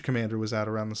again, Bridge Commander was out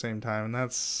around the same time, and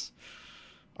that's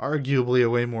arguably a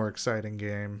way more exciting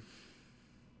game.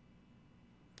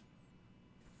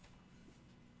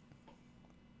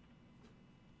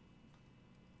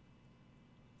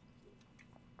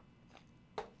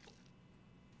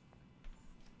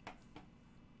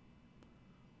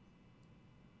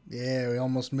 Yeah, we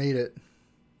almost made it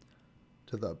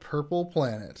to the purple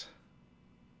planet.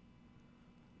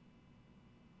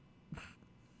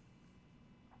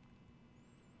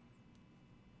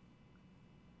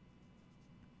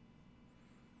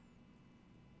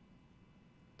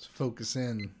 Let's focus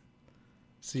in,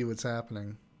 see what's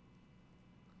happening.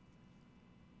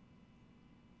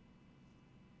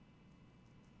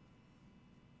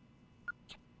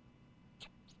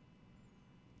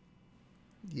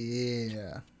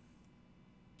 Yeah.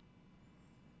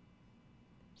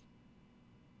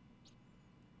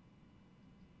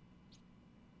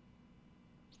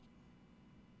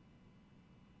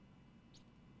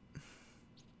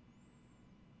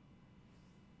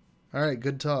 All right,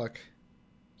 good talk.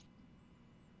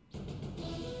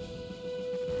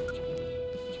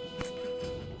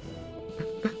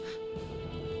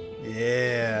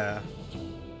 Yeah.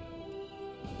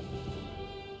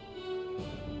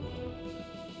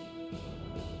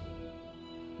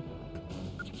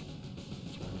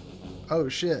 Oh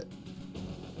shit.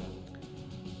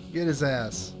 Get his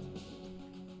ass.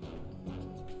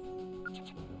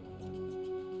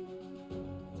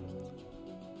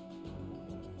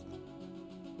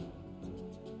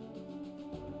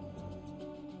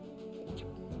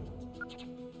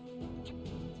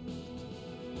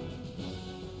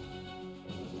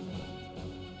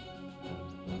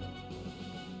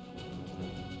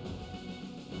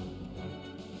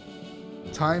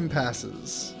 Time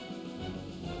passes.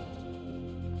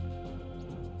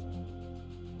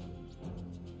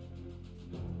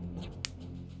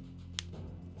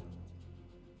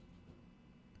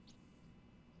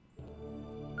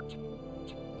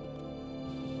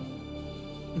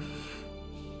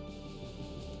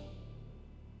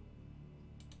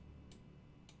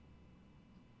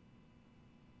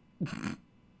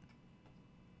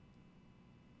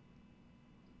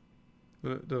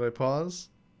 Did I pause?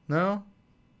 No?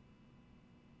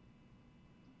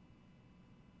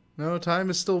 No, time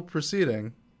is still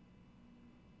proceeding.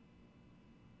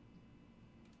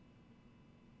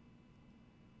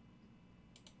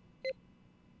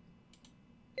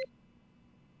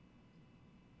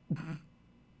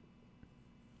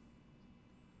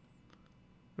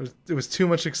 It was too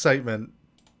much excitement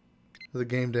for the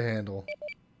game to handle.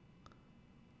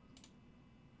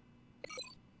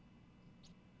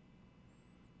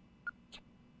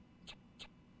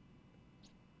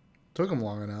 Took him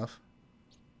long enough.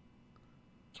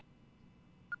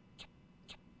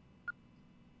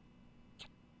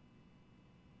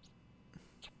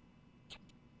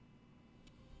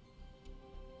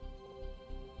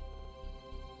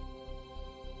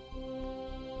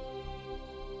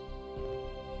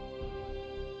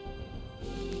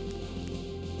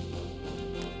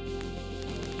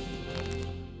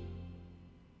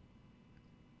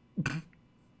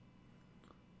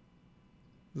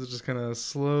 It just kind of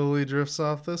slowly drifts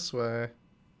off this way.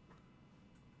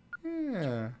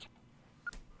 Yeah.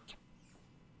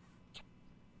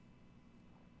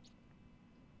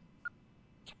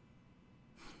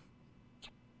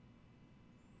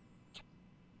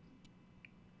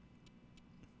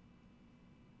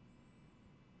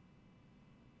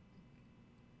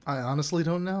 I honestly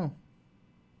don't know.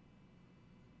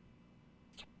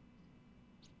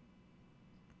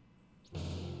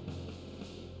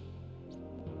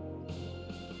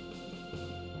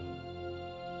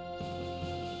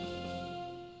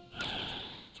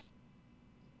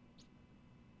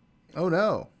 Oh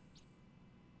no.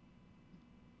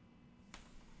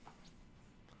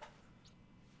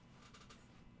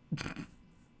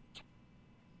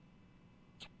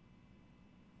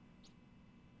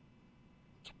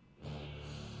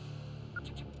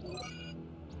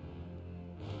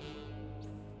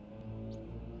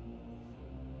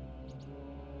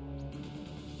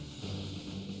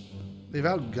 They've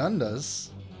outgunned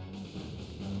us.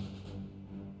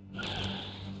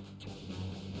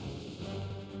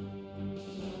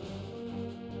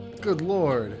 Good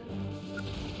lord.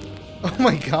 Oh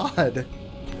my god.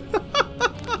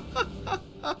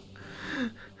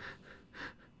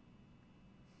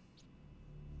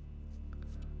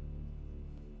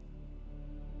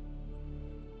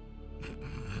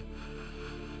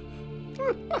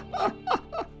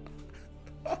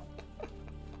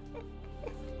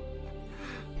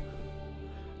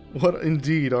 What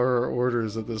indeed are our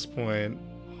orders at this point?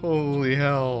 Holy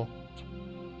hell.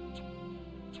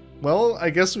 Well, I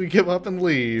guess we give up and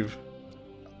leave.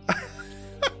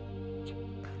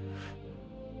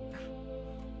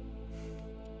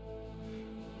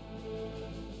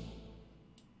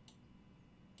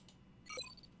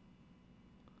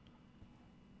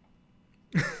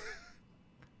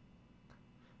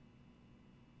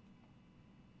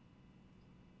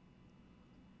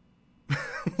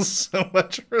 So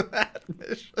much for that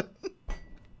mission.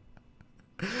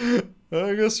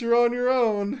 I guess you're on your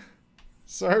own.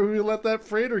 Sorry we let that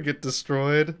freighter get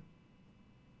destroyed.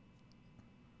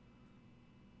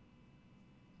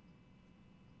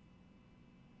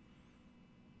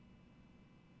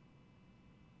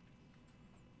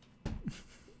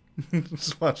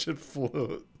 Just watch it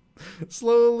float.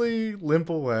 Slowly limp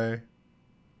away.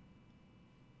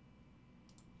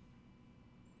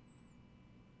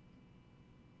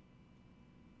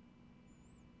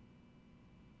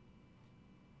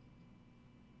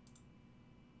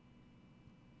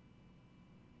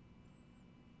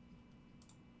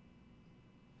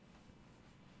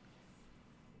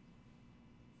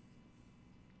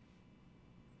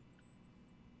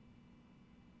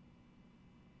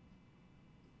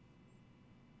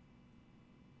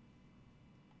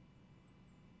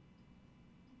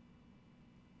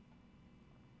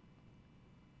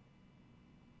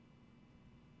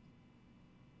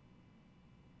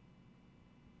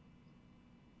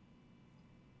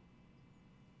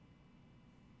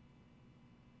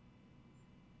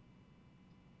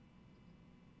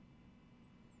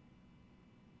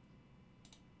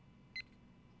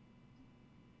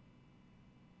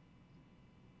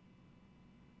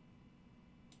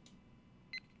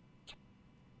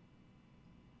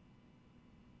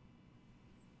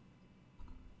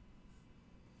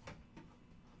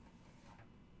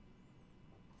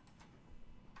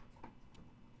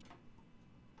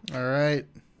 All right.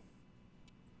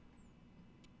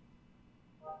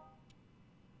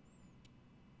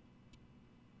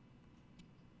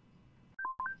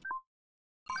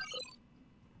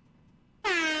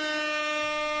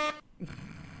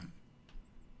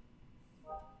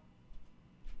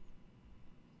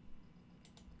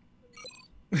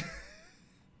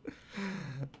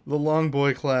 The long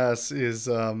boy class is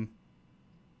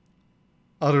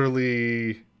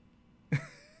utterly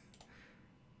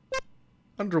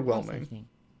underwhelming.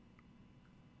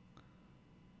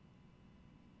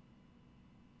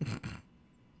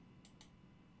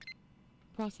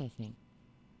 Processing.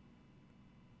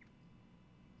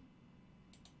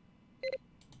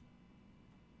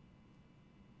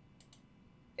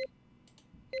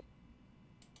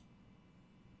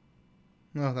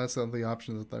 No, that's not the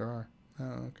options that there are.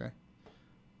 Oh, okay.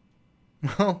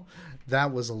 Well,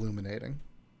 that was illuminating.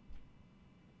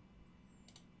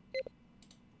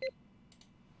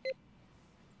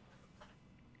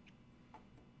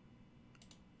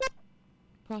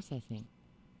 Processing.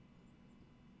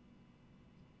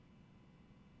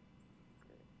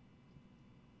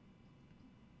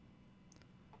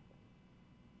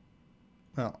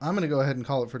 Well, I'm going to go ahead and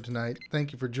call it for tonight.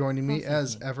 Thank you for joining me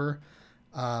as ever.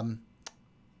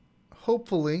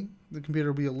 Hopefully, the computer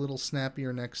will be a little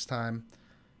snappier next time.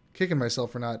 kicking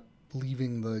myself for not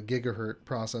leaving the gigahertz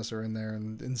processor in there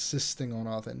and insisting on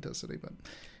authenticity. But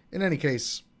in any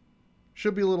case,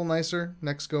 should be a little nicer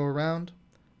next go around.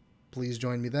 Please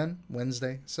join me then,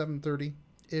 Wednesday,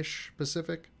 7:30-ish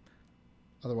Pacific.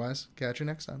 Otherwise, catch you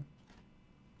next time.